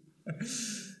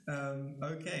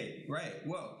 Okay, right.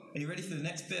 Well, are you ready for the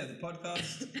next bit of the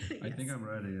podcast? I think I'm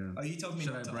ready. Yeah. Oh, you told me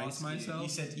Should not I to brace ask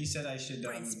myself? You said I should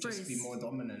Brace. just be more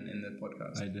dominant in the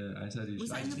podcast. I did. I said you should.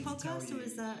 Was that in the need to tell podcast or you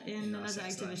was that in our another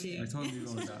sex life. activity? I told him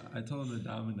I told him to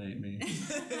dominate me.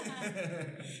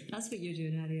 That's what you're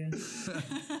doing, Nadia.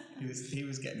 He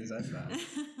was getting his own back.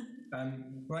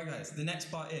 Right, guys. The next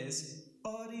part is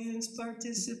audience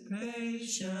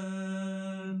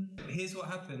participation. Here's what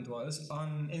happened was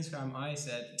on Instagram I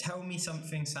said, tell me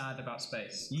something sad about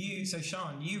space. So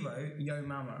Sean, you wrote Yo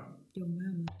Mama. Yo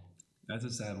mama. That's a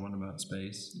sad one about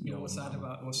space. What's sad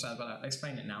about that?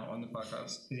 Explain it now on the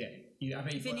podcast. Yeah, I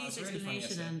bet If it needs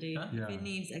explanation, Andy, Yeah. if it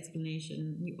needs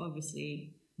explanation, you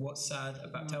obviously... What's sad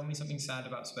about? Tell me something sad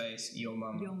about space. Your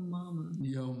mama. Yo mama.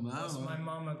 Yo, What's mama. my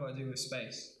mama got to do with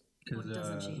space? What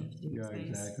doesn't she have to do with space?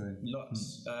 Exactly.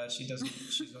 Lots. She doesn't.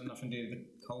 She's got nothing to do with the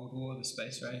Cold War, the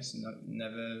space race.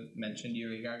 Never mentioned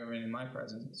Yuri Gagarin in my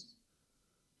presence.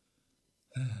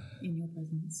 In your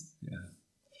presence. Yeah.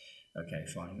 Okay,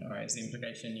 fine. All right. Is the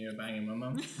implication you were banging my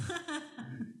mum?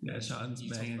 Yeah, Sean's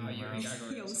You talking banging about my Yuri mom.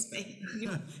 Gagarin? Your space.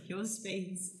 Your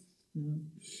space.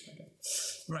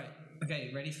 Right.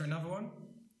 Okay. Ready for another one?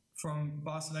 From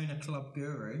Barcelona Club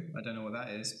Guru. I don't know what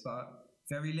that is, but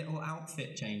very little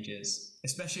outfit changes,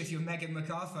 especially if you're Megan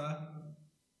MacArthur.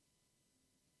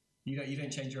 You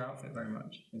don't change your outfit very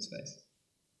much in space.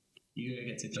 You don't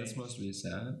get to change. That's supposed to be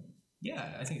sad.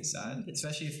 Yeah, I think it's sad,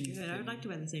 especially if you. I would like to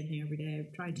wear the same thing every day.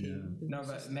 I've tried to. Yeah. No,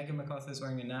 but Megan MacArthur's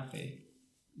wearing a nappy.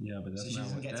 Yeah, but So that's she not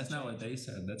doesn't what, get to that's not change. what they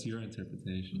said. That's your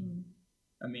interpretation.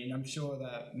 I mean, I'm sure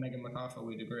that Megan MacArthur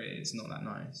would agree it's not that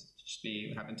nice. Just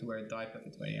be having to wear a diaper for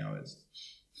 20 hours.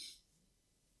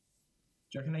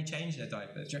 Do you reckon they change their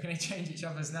diapers? Do you reckon they change each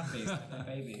other's nappies like they're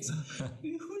babies?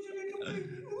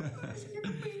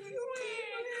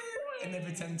 And they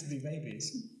pretend to be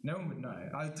babies. No one would know.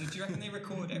 Do you reckon they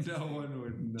record everything? No one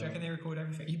would know. Do you reckon they record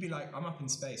everything? You'd be like, I'm up in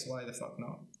space, why the fuck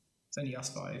not? It's only us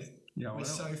five. Yeah, We're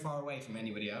so far away from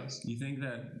anybody else. You think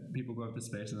that people go up to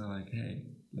space and they're like, hey,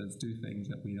 let's do things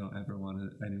that we don't ever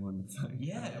want anyone to find.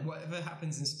 Yeah, whatever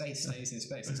happens in space stays in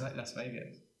space. It's like Las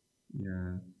Vegas.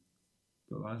 Yeah.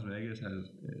 But Las Vegas has,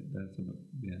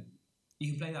 yeah.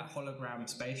 You can play that hologram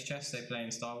space chess they play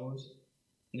in Star Wars.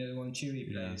 You know, the one Chewie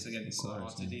plays against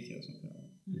R2-D2 or something like that.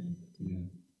 Yeah.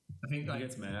 I think he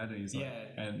gets mad and he's like,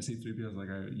 and C-3PO's like,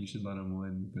 you should let him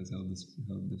win because he'll destroy.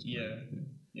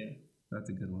 Yeah. That's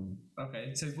a good one.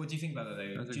 Okay, so what do you think about that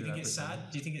though? Do you think it's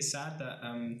sad? Do you think it's sad that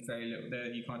very little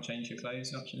that you can't change your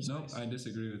clothes much in space? Nope, I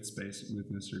disagree with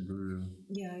Mr. Guru.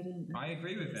 Yeah, I don't. I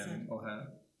agree with him or her.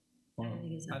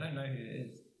 I don't know who it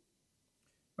is.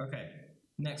 Okay,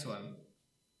 next one.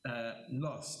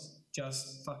 Lost.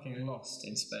 Just fucking lost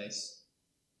in space.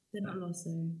 They're not lost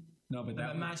though. No, but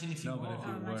that imagine if you were.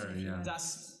 Yeah.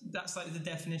 That's like the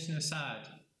definition of sad,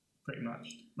 pretty much,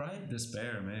 right?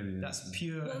 Despair, maybe. That's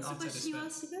pure and utter despair. You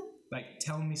asked again? Like,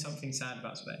 tell me something sad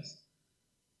about space.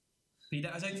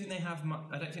 But I don't think they have.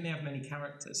 I don't think they have many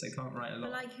characters. They can't write a lot.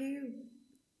 But like who?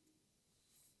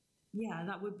 Yeah,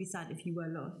 that would be sad if you were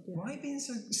lost. Yeah. Why are you being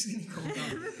so cynical?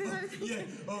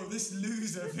 This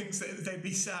loser thinks that they'd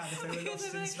be sad if they were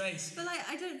lost in space. But like,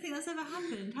 I don't think that's ever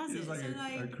happened, has it? It's like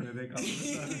a critic all of a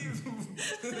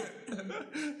sudden.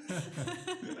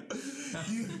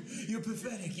 You're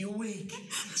pathetic. You're weak.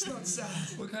 It's not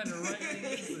sad. What kind of writing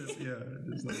is this? Yeah.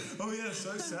 Just like,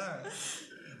 so sad.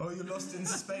 Oh, you're lost in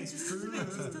space. True. It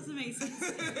just doesn't make sense.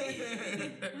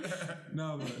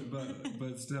 No,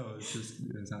 but still,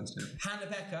 it sounds terrible. Hannah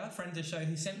Becker, friend of the show,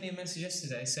 who sent me a message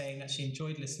yesterday saying that she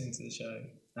enjoyed listening to the show.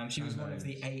 She was one of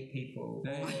the 8 people,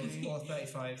 or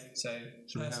 35. So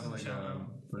should we have like a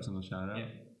personal shout out? Yeah.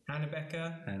 Hannah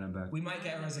Becker. We might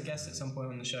get her as a guest at some point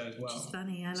on the show as well. She's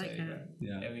funny. I like her.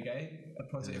 Yeah. There we go. A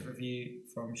positive review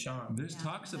from Sean. There's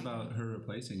talks about her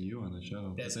replacing you on the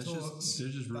show. There's talks.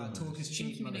 There's just rumors. Talk is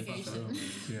cheap,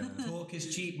 motherfucker. Talk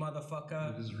is cheap,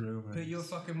 motherfucker. There's rumors. Put your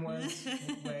fucking words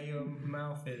where your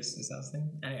mouth is. Is that the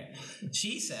thing? Anyway,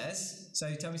 she says.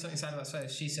 So tell me something sad about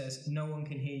space. She says no one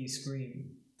can hear you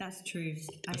scream. That's true.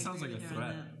 That sounds like a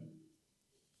threat.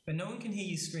 But no one can hear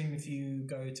you scream if you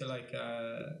go to like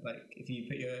if you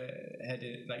put your head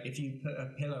in, like if you put a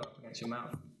pillow up against your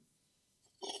mouth.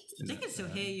 They can still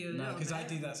hear you. No, because I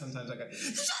do that sometimes. I go.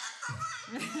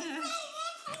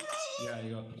 Yeah,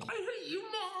 you go. I hate you,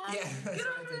 Mom. Yeah, that's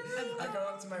what I do. I go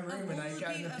up to my room and I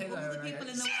get in the pillow and I go.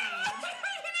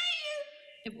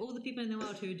 If all the people in the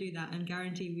world who would do that, and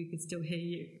guarantee we could still hear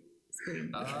you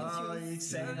scream. Oh, you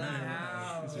say that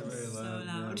loud. You're very loud. So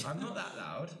loud. Yeah. I'm not that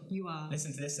loud. You are.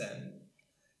 Listen to this then.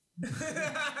 They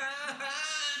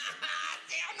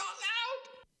are not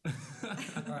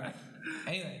loud. All right.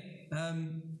 Anyway,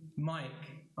 Mike,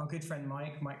 our good friend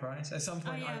Mike Rice. At some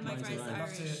point, I'd love to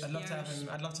have him.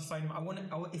 I'd love to phone him.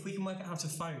 If we can work out how to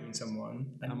phone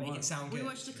someone and make it sound good. We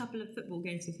watched a couple of football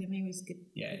games with him. He was good.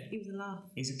 Yeah, he was a laugh.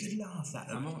 He's a good laugh.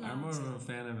 I'm more of a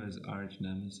fan of his arch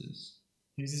nemesis.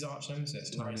 Who's his arch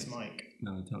nemesis? Rice Mike.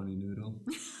 No, Tony Noodle.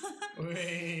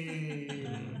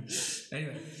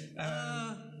 Anyway,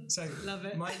 so love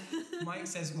it. Mike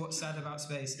says what's sad about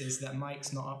space is that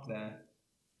Mike's not up there.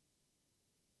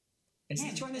 Is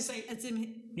he trying to say?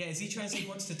 Is he trying to say he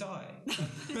wants to die? It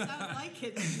sounds like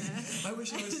it. I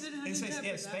wish I was in space.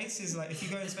 Yeah, space is like if you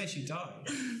go in space, you die.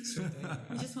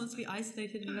 He just wants to be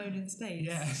isolated and alone in space.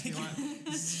 Yeah,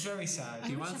 it's very sad.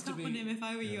 I wish I'd up on him if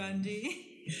I were you, Andy.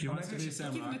 He wants to be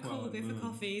Sam Give him a Rockwell call, go for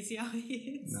coffee, see how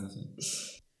he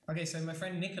is. Okay, so my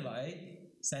friend Nikolai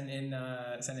sent in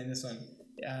this one.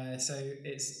 So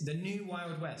it's the new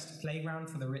Wild West, playground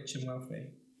for the rich and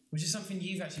wealthy. Which is something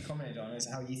you've actually commented on, is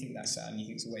how you think that's sad and you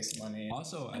think it's a waste of money.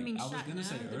 Also, I was going to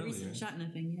say earlier. Recent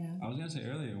Shatner thing, yeah. I was going to say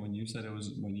earlier when you said it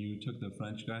was when you took the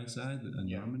French guy's side,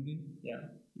 Normandy. Yeah.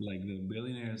 Like the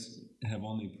billionaires have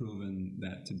only proven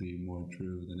that to be more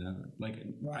true than ever. Like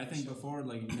I think before,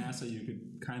 like NASA, you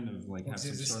could kind of like have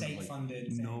some sort of like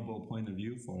noble point of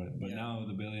view for it, but now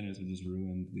the billionaires have just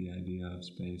ruined the idea of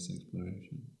space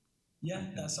exploration. Yeah,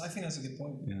 I think that's a good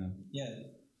point. Yeah. Yeah.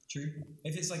 True.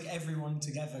 If it's like everyone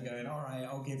together going, all right,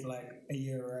 I'll give like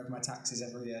 €1 of my taxes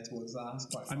every year towards that. That's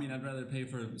quite fun. I mean, I'd rather pay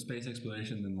for space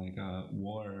exploration than like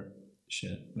war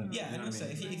shit. Yeah, and also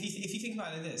if you think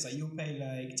about it like this, like you'll pay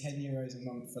like €10 a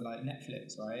month for like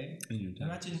Netflix, right?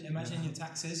 Imagine your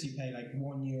taxes. You pay like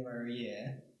 €1 a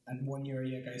year. And €1 a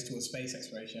year goes towards space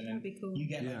exploration, and that'd be cool. you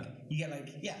get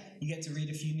to read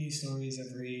a few news stories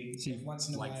every once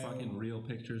in a while. Like fucking real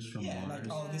pictures from Mars.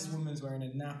 Like this woman's wearing a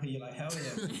nappy. You're like, hell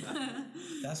yeah,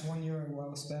 that's €1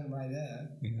 well spent right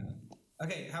there. Yeah.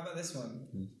 Okay, how about this one?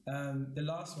 The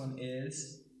last one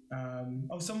is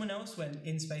someone else went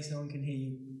in space. No one can hear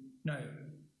you No,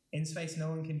 in space, no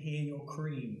one can hear your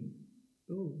cream.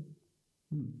 Ooh.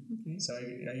 Okay. So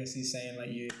I guess he's saying like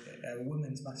a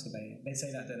woman's masturbating. They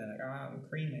say that, don't they? Like, oh, I'm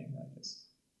creaming. Like this.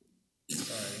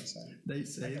 Sorry. They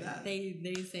say that.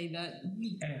 They say that.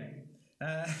 Anyway,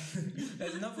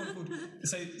 there's another one called.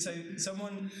 So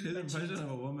someone. His impression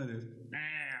of a woman is.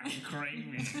 I'm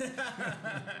creaming.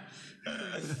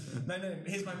 No.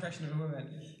 Here's my impression of a woman.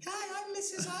 Hi, I'm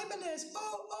Mrs. Ibanez.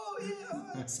 Oh yeah. Oh,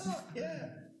 what's up? Yeah.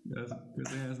 Good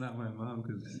thing that's not my mom,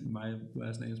 because my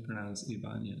last name is pronounced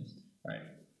Ibanez. Right.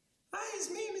 Hi, it's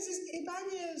me, Mrs.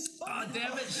 Ibanez. Oh,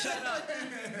 damn it, shut up.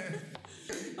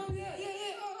 Oh, yeah.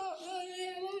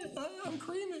 Oh, I'm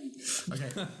creaming. Okay.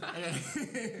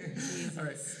 All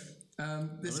right.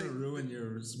 This will ruin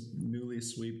your newly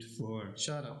swept floor.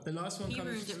 Shut up. The last one He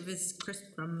ruined comes. it with his crisp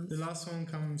crumbs. The last one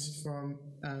comes from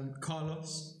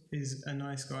Carlos. He's a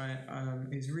nice guy.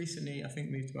 He's recently, I think,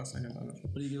 moved to Barcelona. I'm not sure.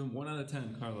 What do you give him? 1 out of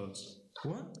 10, Carlos.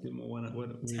 What? Give him a 1. What?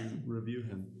 We review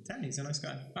him. 10. He's a nice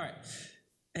guy. All right.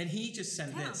 And he just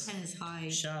sent 10 out this. of 10 is high.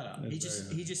 Shut up. That's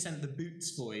He just sent the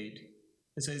Boots void.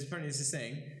 So apparently it's this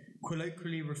thing,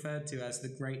 colloquially referred to as the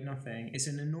Great Nothing. It's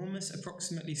an enormous,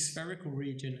 approximately spherical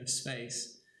region of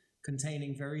space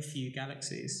containing very few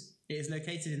galaxies. It is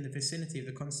located in the vicinity of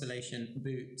the constellation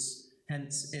Boots,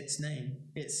 hence its name.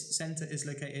 Its center is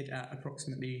located at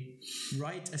approximately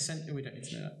right a center. We don't need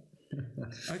to know that.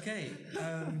 Okay.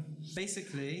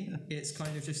 Basically, it's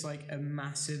kind of just like a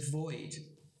massive void.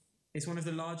 It's one of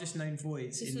the largest known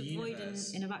voids Just in a the void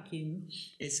universe. in a vacuum.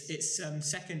 It's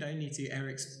second only to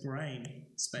Eric's brain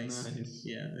space. Nice.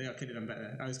 Yeah, I could have done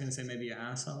better. I was going to say maybe your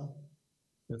asshole.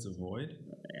 That's a void?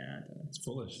 Yeah, I don't know. It's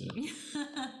full of shit.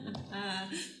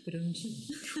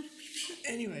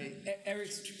 Anyway,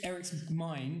 Eric's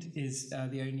mind is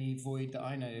the only void that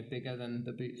I know bigger than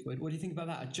the Boots void. What do you think about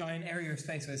that? A giant area of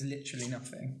space where there's literally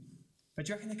nothing. But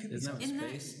do you reckon there could be Isn't that something?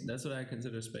 space? That's what I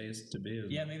consider space to be.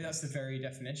 Yeah, maybe that's the very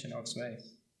definition of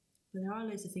space. But there are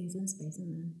loads of things in space,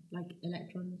 isn't there? Like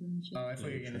electrons and shit. Oh, I thought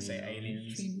you were going to say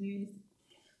aliens. Neutrinos.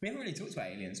 We haven't really talked about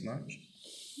aliens much.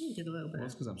 We did a little Well, bit.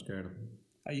 that's because I'm scared of them.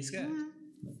 Are you scared?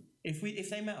 If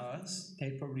they met us,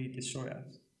 they'd probably destroy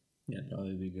us. Yeah,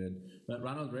 probably be good. But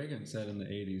Ronald Reagan said in the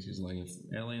 80s, he's like, if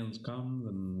aliens come,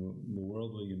 then the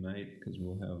world will unite because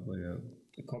we'll have like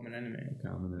a common enemy.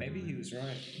 common Maybe enemy. he was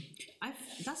right.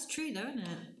 That's true though, isn't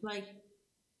it? Like,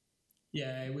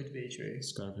 Yeah, it would be true.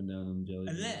 Scarfing down them jelly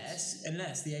beans.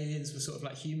 Unless the aliens were sort of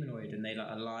like humanoid and they like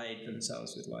allied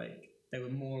themselves with like they were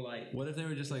more like. What if they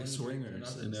were just like one group than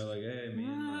swingers others? and they're like, hey, me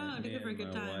and Wow, my, they me go for a and good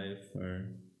my time. wife are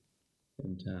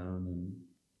in town and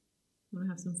want to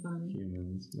have some fun.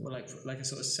 humans. Or like a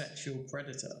sort of sexual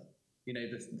predator. You know,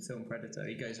 the film Predator.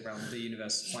 He goes around the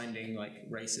universe finding like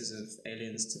races of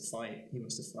aliens to fight. He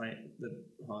wants to fight the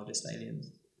hardest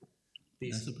aliens.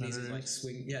 These are like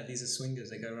these are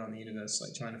swingers. They go around the universe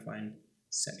like trying to find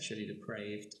sexually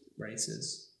depraved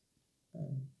races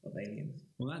of aliens.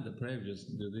 Well, not depraved, they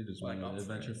just Like want up to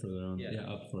for adventure it. for their own. Yeah. Yeah,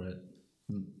 up for it.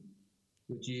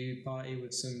 Would you party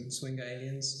with some swinger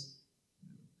aliens,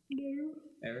 No.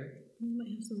 Eric? We might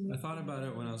have some. I thought about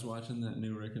it when I was watching that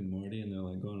new Rick and Morty, and they're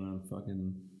like going around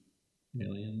fucking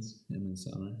aliens, him and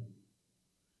Summer.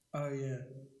 Oh yeah.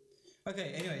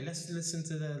 Okay. Anyway, let's listen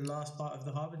to the last part of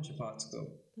the Harbinger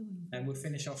Particle, and we'll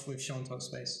finish off with Sean Talk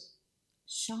Space.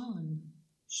 Sean.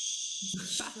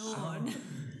 Sean.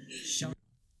 Sean.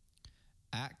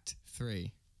 Act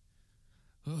 3.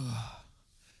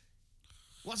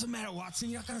 What's the matter, Watson?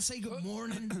 You're not gonna say good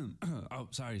morning? Oh,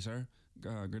 sorry, sir.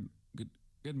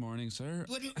 Good morning, sir.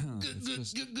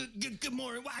 Good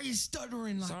morning. Why are you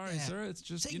stuttering like Sorry, that? sir. It's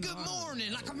just Say good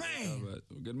morning, like a man.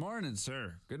 Good morning,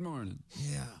 sir. Good morning.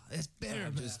 Yeah, that's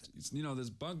better. This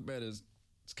bunk bed it's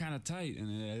kind of tight,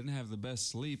 and I didn't have the best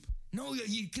sleep. No,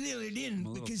 you clearly didn't, I'm a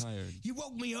little because tired. you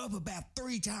woke me up about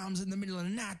 3 times in the middle of the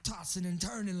night, tossing and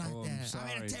turning like Oh, that. I'm sorry,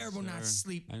 I had a terrible sir. night's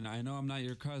sleep. And I know I'm not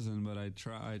your cousin, but I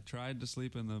tried to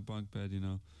sleep in the bunk bed.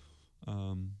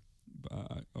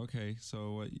 Okay,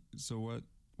 so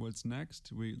what's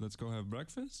next? Let's go have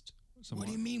breakfast. What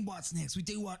do you mean, what's next? We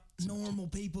do what normal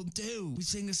people do. We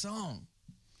sing a song.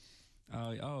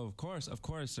 Of course,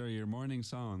 sir. Your morning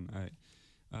song.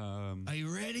 Are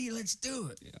you ready? Let's do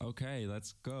it. Okay,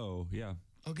 let's go. Yeah.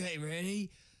 Okay,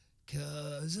 ready?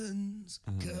 Cousins.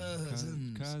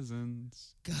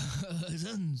 Cousins.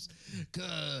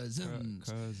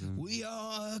 We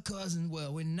are cousins.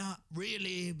 Well, we're not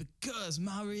really, because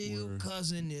my real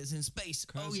cousin is in space.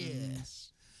 Oh, yeah.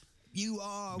 You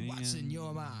are Watson.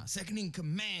 You're my second in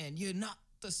command. You're not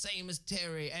the same as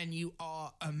Terry, and you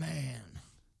are a man.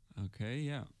 Okay,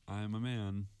 yeah. I'm a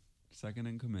man. Second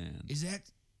in command. Is that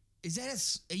Is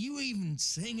that are you even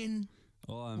singing,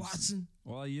 Well, Watson?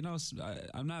 Well,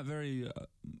 I'm not very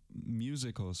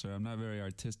musical, sir. I'm not very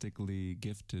artistically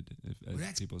gifted, as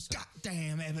That's people say.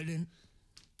 goddamn evident.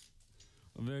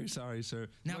 I'm very sorry, sir.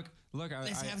 Now, look,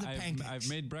 let's have the pancakes. I've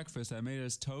made breakfast. I made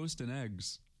us toast and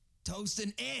eggs. Toast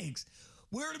and eggs.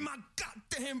 Where are my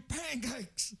goddamn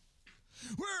pancakes?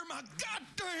 Where are my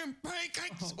goddamn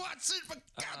pancakes? Watson, for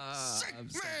God's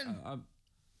sake, man!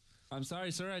 I'm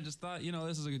sorry, sir. I just thought,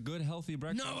 this is a good, healthy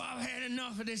breakfast. No, I've had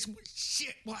enough of this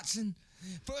shit, Watson.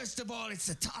 First of all, it's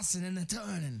the tossing and the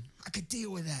turning. I could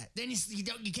deal with that. Then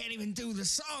you can't even do the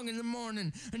song in the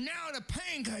morning. And now the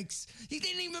pancakes. You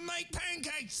didn't even make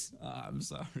pancakes. I'm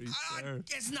sorry, sir.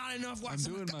 It's not enough,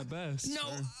 Watson. I'm doing my best. No,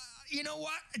 sir. You know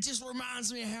what? It just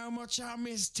reminds me of how much I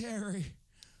miss Terry.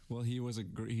 Well, he's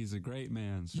a great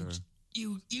man, sir.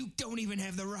 You don't even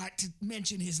have the right to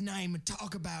mention his name and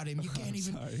talk about him. You can't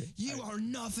even. Sorry. You are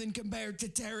nothing compared to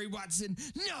Terry Watson.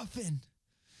 Nothing.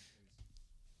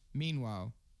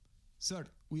 Meanwhile, sir,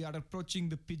 we are approaching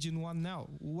the Pigeon One now.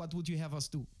 What would you have us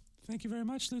do? Thank you very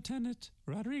much, Lieutenant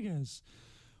Rodriguez.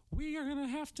 We are going to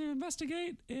have to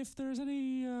investigate if there's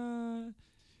any,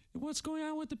 what's going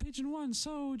on with the Pigeon One.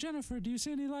 So, Jennifer, do you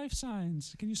see any life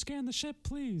signs? Can you scan the ship,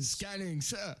 please? Scanning,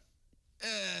 sir.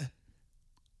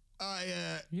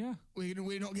 Yeah?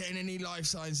 We're not getting any life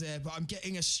signs there, but I'm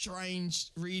getting a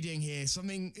strange reading here.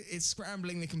 Something, it's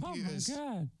scrambling the computers. Oh,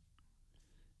 my God.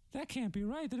 That can't be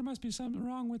right. There must be something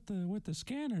wrong with the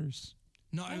scanners.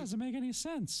 No. That doesn't make any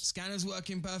sense. Scanner's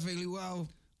working perfectly well,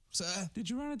 sir. Did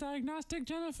you run a diagnostic,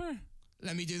 Jennifer?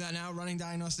 Let me do that now, running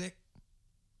diagnostic.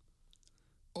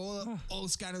 All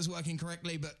scanners working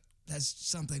correctly, but there's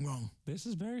something wrong. This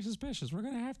is very suspicious. We're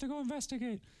going to have to go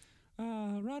investigate.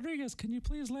 Rodriguez, can you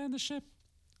please land the ship?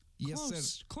 Yes,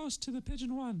 sir. Close to the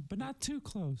Pigeon One, but not too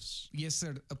close. Yes,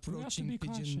 sir. Approaching we have to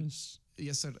be Pigeon. cautious.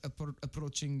 Yes, sir.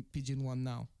 Approaching Pigeon One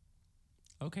now.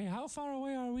 Okay, how far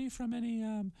away are we from any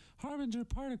Harbinger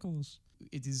particles?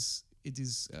 It is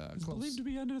It's close. believed to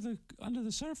be under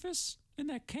the surface in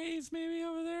that cave, maybe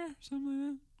over there, something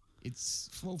like that. It's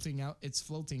floating out. It's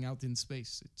floating out in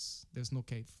space. There's no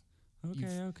cave.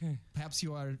 Okay. Perhaps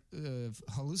you are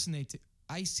hallucinating.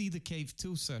 I see the cave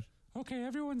too, sir. Okay,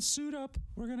 everyone suit up.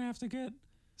 We're gonna have to get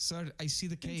Sir, I see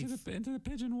the cave. into the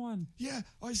Pigeon One. Yeah,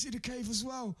 I see the cave as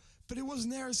well, but it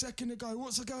wasn't there a second ago.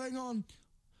 What's going on?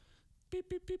 Beep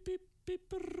beep beep beep beep.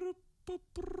 Boop, boop,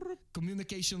 boop.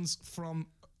 Communications from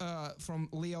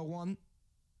Leo 1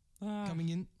 coming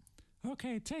in.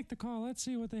 Okay, take the call. Let's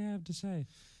see what they have to say.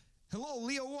 Hello,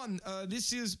 Leo 1.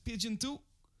 This is Pigeon 2.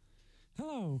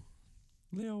 Hello,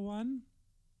 Leo 1.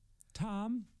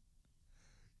 Tom.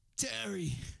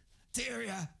 Terry,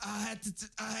 I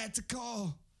had to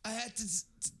call. I had to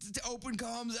open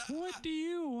comms. What do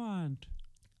you want?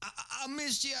 I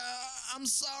missed you. I'm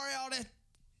sorry all that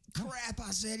crap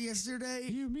I said yesterday.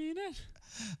 You mean it?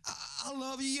 I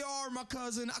love you. You are my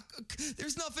cousin.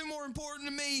 There's nothing more important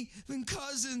to me than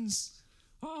cousins.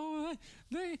 Oh,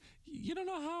 you don't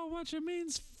know how much it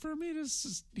means for me to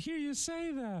hear you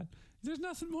say that. There's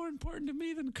nothing more important to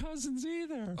me than cousins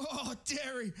either. Oh,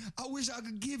 Terry, I wish I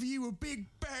could give you a big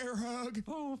bear hug.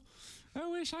 Oh, I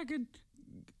wish I could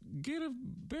get a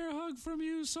bear hug from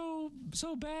you so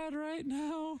bad right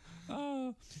now.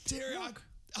 Terry,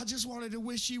 I just wanted to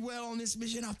wish you well on this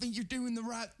mission. I think you're doing the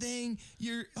right thing.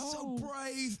 You're so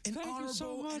brave and honorable,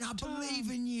 so much, and I Tom. believe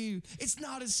in you. It's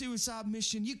not a suicide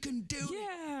mission. You can do it.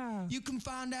 Yeah. You can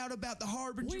find out about the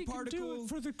Harbinger We Particle. can do it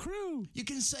for the crew. You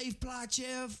can save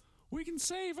Plachev. We can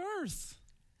save Earth.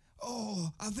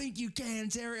 Oh, I think you can,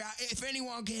 Terry. If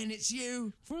anyone can, it's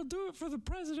you. We'll do it for the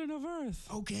president of Earth.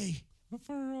 Okay.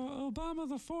 For Obama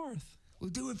the 4th. We'll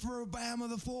do it for Obama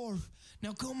the 4th.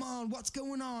 Now, come on. What's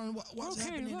going on? What's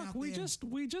happening out there?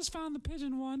 we just found the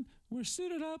Pigeon One. We're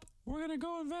suited up. We're gonna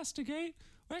go investigate.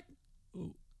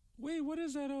 Wait, what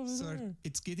is that over Sir, there?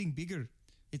 it's getting bigger.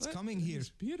 It's coming here. It's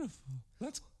beautiful.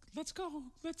 Let's go.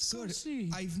 Let's go Sir,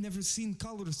 see. I've never seen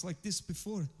colors like this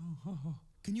before.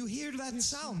 Can you hear that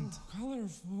sound? So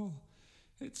colorful.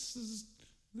 It's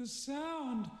the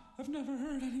sound. I've never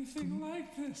heard anything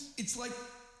like this. It's like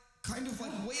kind of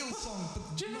like whale song,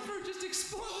 but Jennifer just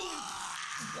exploded.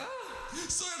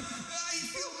 Sir, I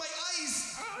feel my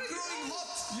eyes growing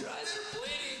hot. Your eyes are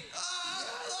bleeding.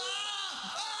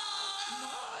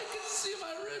 I can see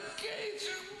my rib cage.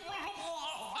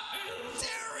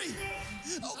 Terry!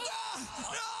 Oh God!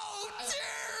 No,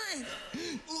 Terry!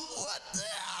 What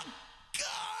the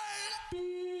God?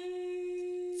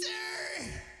 Terry!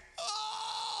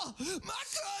 Oh, my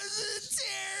cousin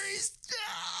Terry's.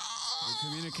 The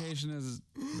communication has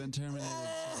been terminated,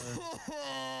 sir.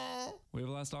 We've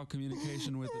lost all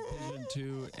communication with the Pigeon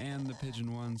 2 and the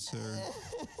Pigeon 1, sir.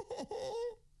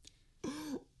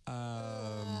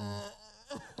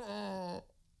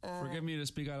 Forgive me to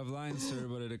speak out of line, sir,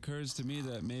 but it occurs to me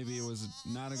that maybe it was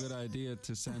not a good idea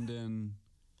to send in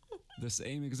the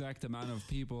same exact amount of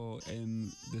people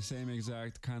in the same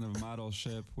exact kind of model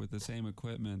ship with the same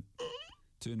equipment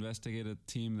to investigate a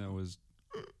team that was,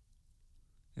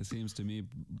 it seems to me,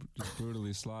 just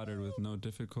brutally slaughtered with no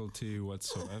difficulty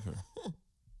whatsoever.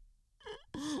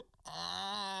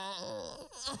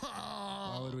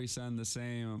 Why would we send the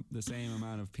same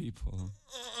amount of people?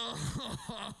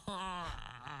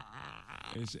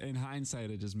 In hindsight,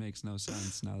 it just makes no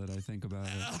sense now that I think about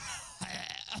it.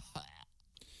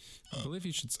 I believe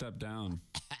you should step down.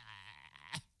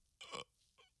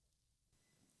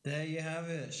 There you have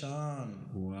it, Sean.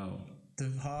 Wow. The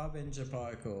Harbinger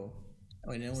Particle.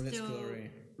 In all its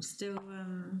glory. Still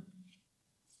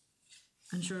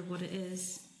unsure of what it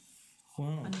is.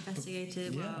 Wow.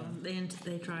 Uninvestigated. Yeah. Well,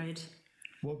 they tried.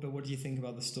 But what do you think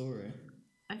about the story?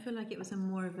 I feel like it was a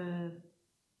more of a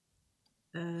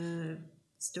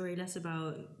story less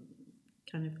about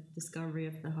kind of discovery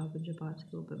of the Harbinger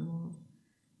Particle, but more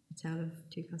a tale of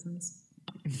two cousins.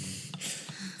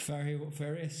 Very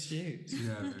astute.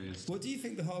 Yeah, very astute. What do you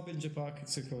think the Harbinger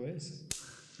Particle is?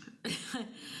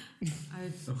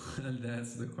 That's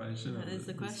the question. That is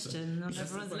the question on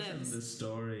everyone's lips. The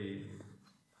story.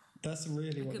 That's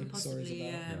really what the story's about.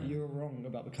 Yeah. You were wrong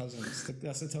about the cousins.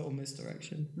 That's a total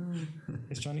misdirection.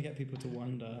 It's trying to get people to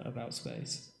wonder about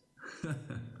space.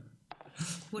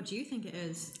 What do you think it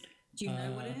is? Do you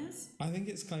know what it is? I think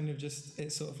it's kind of just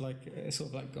it's sort of like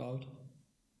God.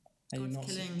 And God's you're not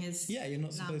killing his you're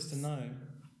not supposed to lambs. know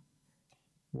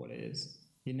what it is.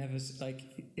 You never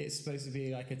it's supposed to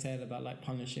be like a tale about like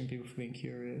punishing people for being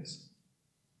curious.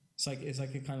 It's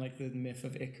like a kind of like the myth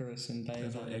of Icarus and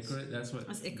Daedalus. That's what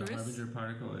the Icarus? Harbinger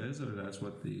Particle is, or that's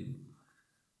what the...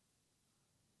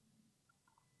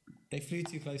 They flew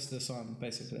too close to the sun,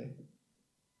 basically.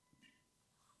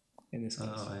 In this case,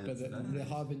 but the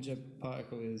Harbinger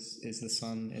Particle is the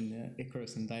sun in the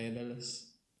Icarus and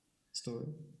Daedalus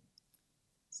story.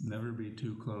 Never be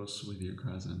too close with your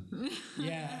cousin.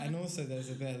 Yeah, and also there's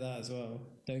a bit of that as well.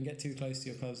 Don't get too close to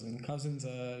your cousin. Cousins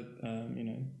are,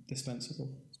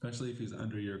 dispensable. Especially if he's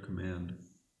under your command.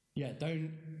 Yeah,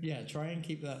 try and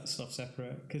keep that stuff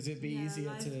separate, because it'd be easier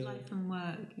life and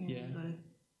work. Yeah.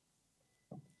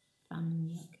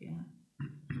 Family work, yeah.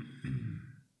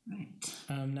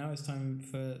 Right. Now it's time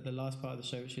for the last part of the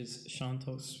show, which is Sean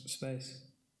Talks Space.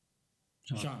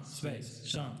 Sean, space,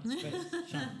 Sean, space,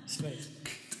 Sean, space,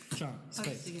 Sean,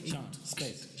 space, Sean,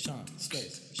 space, Sean,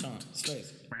 space, Sean,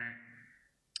 space.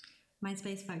 My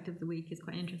space fact of the week is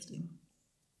quite interesting.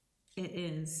 It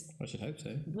is. I should hope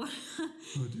so.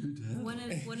 One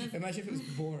of Imagine if it was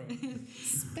boring.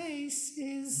 Space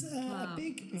is a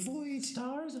big void.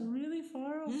 Stars are really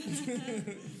far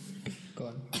away. Go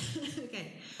on.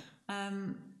 Okay.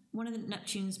 One of the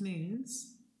Neptune's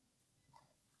moons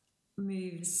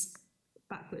moves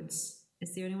backwards.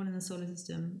 It's the only one in the solar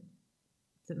system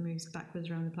that moves backwards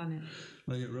around the planet.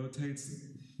 Like it rotates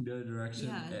the other direction.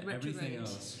 Yeah, Everything retrograde.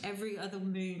 else. Every other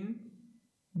moon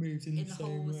Moves in in the the same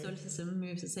whole way. solar system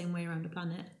moves the same way around the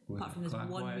planet, apart from this one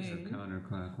Clockwise or moon.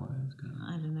 counterclockwise?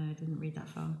 I don't know. I didn't read that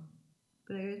far.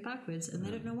 But it goes backwards, and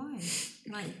they don't know why.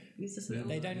 Like it's just a little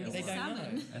They don't know.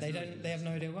 salmon. They have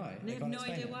no idea why. They have can't no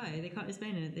explain idea it. why. They can't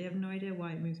explain it. They have no idea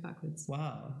why it moves backwards.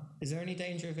 Wow. Is there any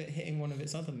danger of it hitting one of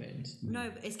its other moons?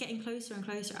 No, but it's getting closer and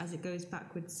closer as it goes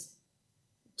backwards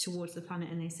towards the planet,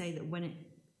 and they say that when it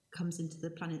comes into the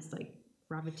planet's like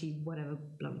gravity, whatever,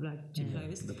 blah blah, too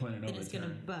close, The point of no then it's going to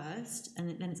return. burst, and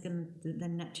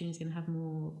then Neptune is going to have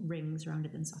more rings around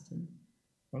it than Saturn.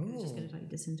 It's just going to like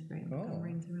disintegrate and become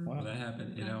rings around. Wow. Will that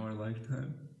happen in our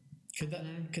lifetime? Could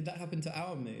that happen to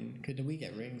our moon? Could we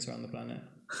get rings around the planet?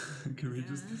 Could we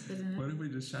just? I don't know. What if we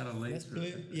just shot a laser?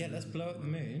 Let's blow up the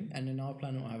moon, and then our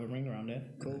planet will have a ring around it.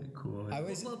 Cool. Cool. I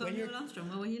always, What about when you're, Neil Armstrong?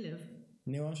 Where will he live?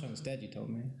 Neil Armstrong's dead. You told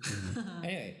me.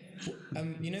 Anyway,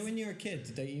 when you're a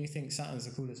kid, don't you think Saturn's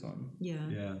the coolest one? Yeah.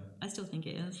 Yeah. I still think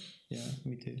it is. Yeah,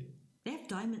 me too. They have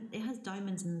diamond. It has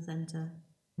diamonds in the center.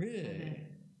 Really?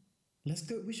 Let's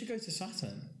go. We should go to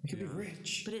Saturn. We could be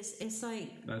rich. But it's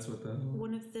like That's what the.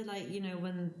 one of the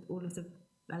when all of the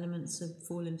elements have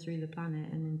fallen through the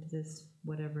planet and into this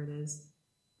whatever it is.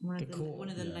 One of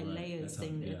the Yeah, right. layers That's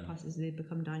thing how- that yeah. passes. They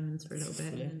become diamonds for a little bit,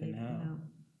 and then they Flipping come hell. out.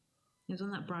 It was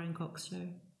on that Brian Cox show.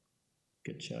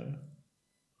 Good show.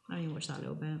 I only watched that a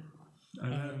little bit.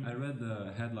 I read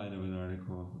the headline of an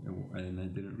article, and I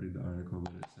didn't read the article,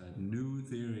 but it said, new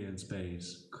theory in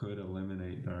space could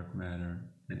eliminate dark matter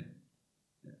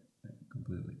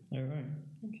completely. All right.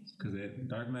 Because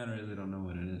dark matter they don't know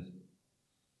what it is.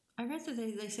 I read that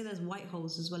they say there's white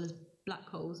holes as well as black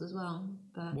holes as well,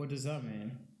 but What does that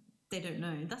mean? they don't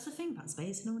know. That's the thing about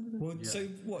space. No one ever. Well, Yeah. so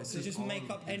what? So just make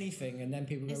up anything, and then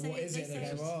people go, They say- "What is they it?" And they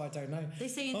say- go, "Oh, I don't know." They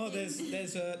say "Oh, in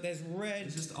there's red.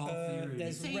 It's just all theory.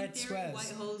 There's They say in red theory squares.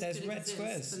 White holes There's could red exist,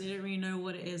 squares." but they don't really know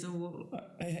what it is or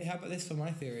what. Hey, how about this for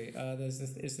my theory?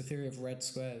 It's the theory of red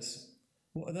squares.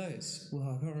 What are those? Well,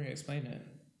 I can't really explain it.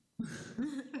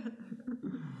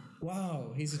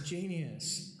 Wow, he's a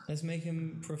genius. Let's make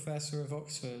him Professor of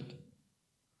Oxford.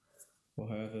 Or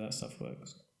however that stuff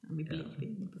works. And we believe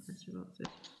being the professor of Oxford.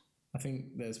 I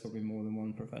think there's probably more than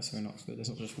one professor in Oxford. There's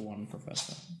not just one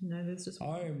professor. No, there's just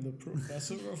I am the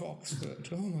Professor of Oxford.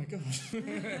 Oh my god.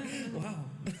 Wow.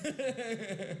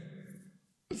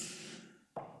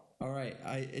 All right.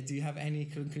 Do you have any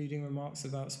concluding remarks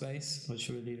about space? Or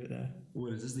should we leave it there?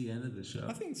 What, is this the end of the show?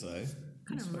 I think so.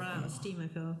 kind of run out of steam, I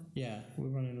feel. Yeah, we're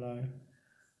running low.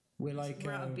 We're like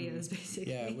We're out of beers,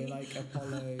 basically. Yeah, we're like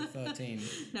Apollo 13.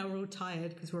 Now we're all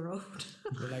tired because we're old.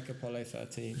 We're like Apollo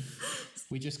 13.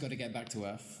 We just got to get back to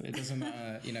Earth. It doesn't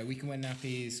matter, we can wear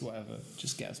nappies, whatever.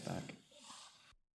 Just get us back.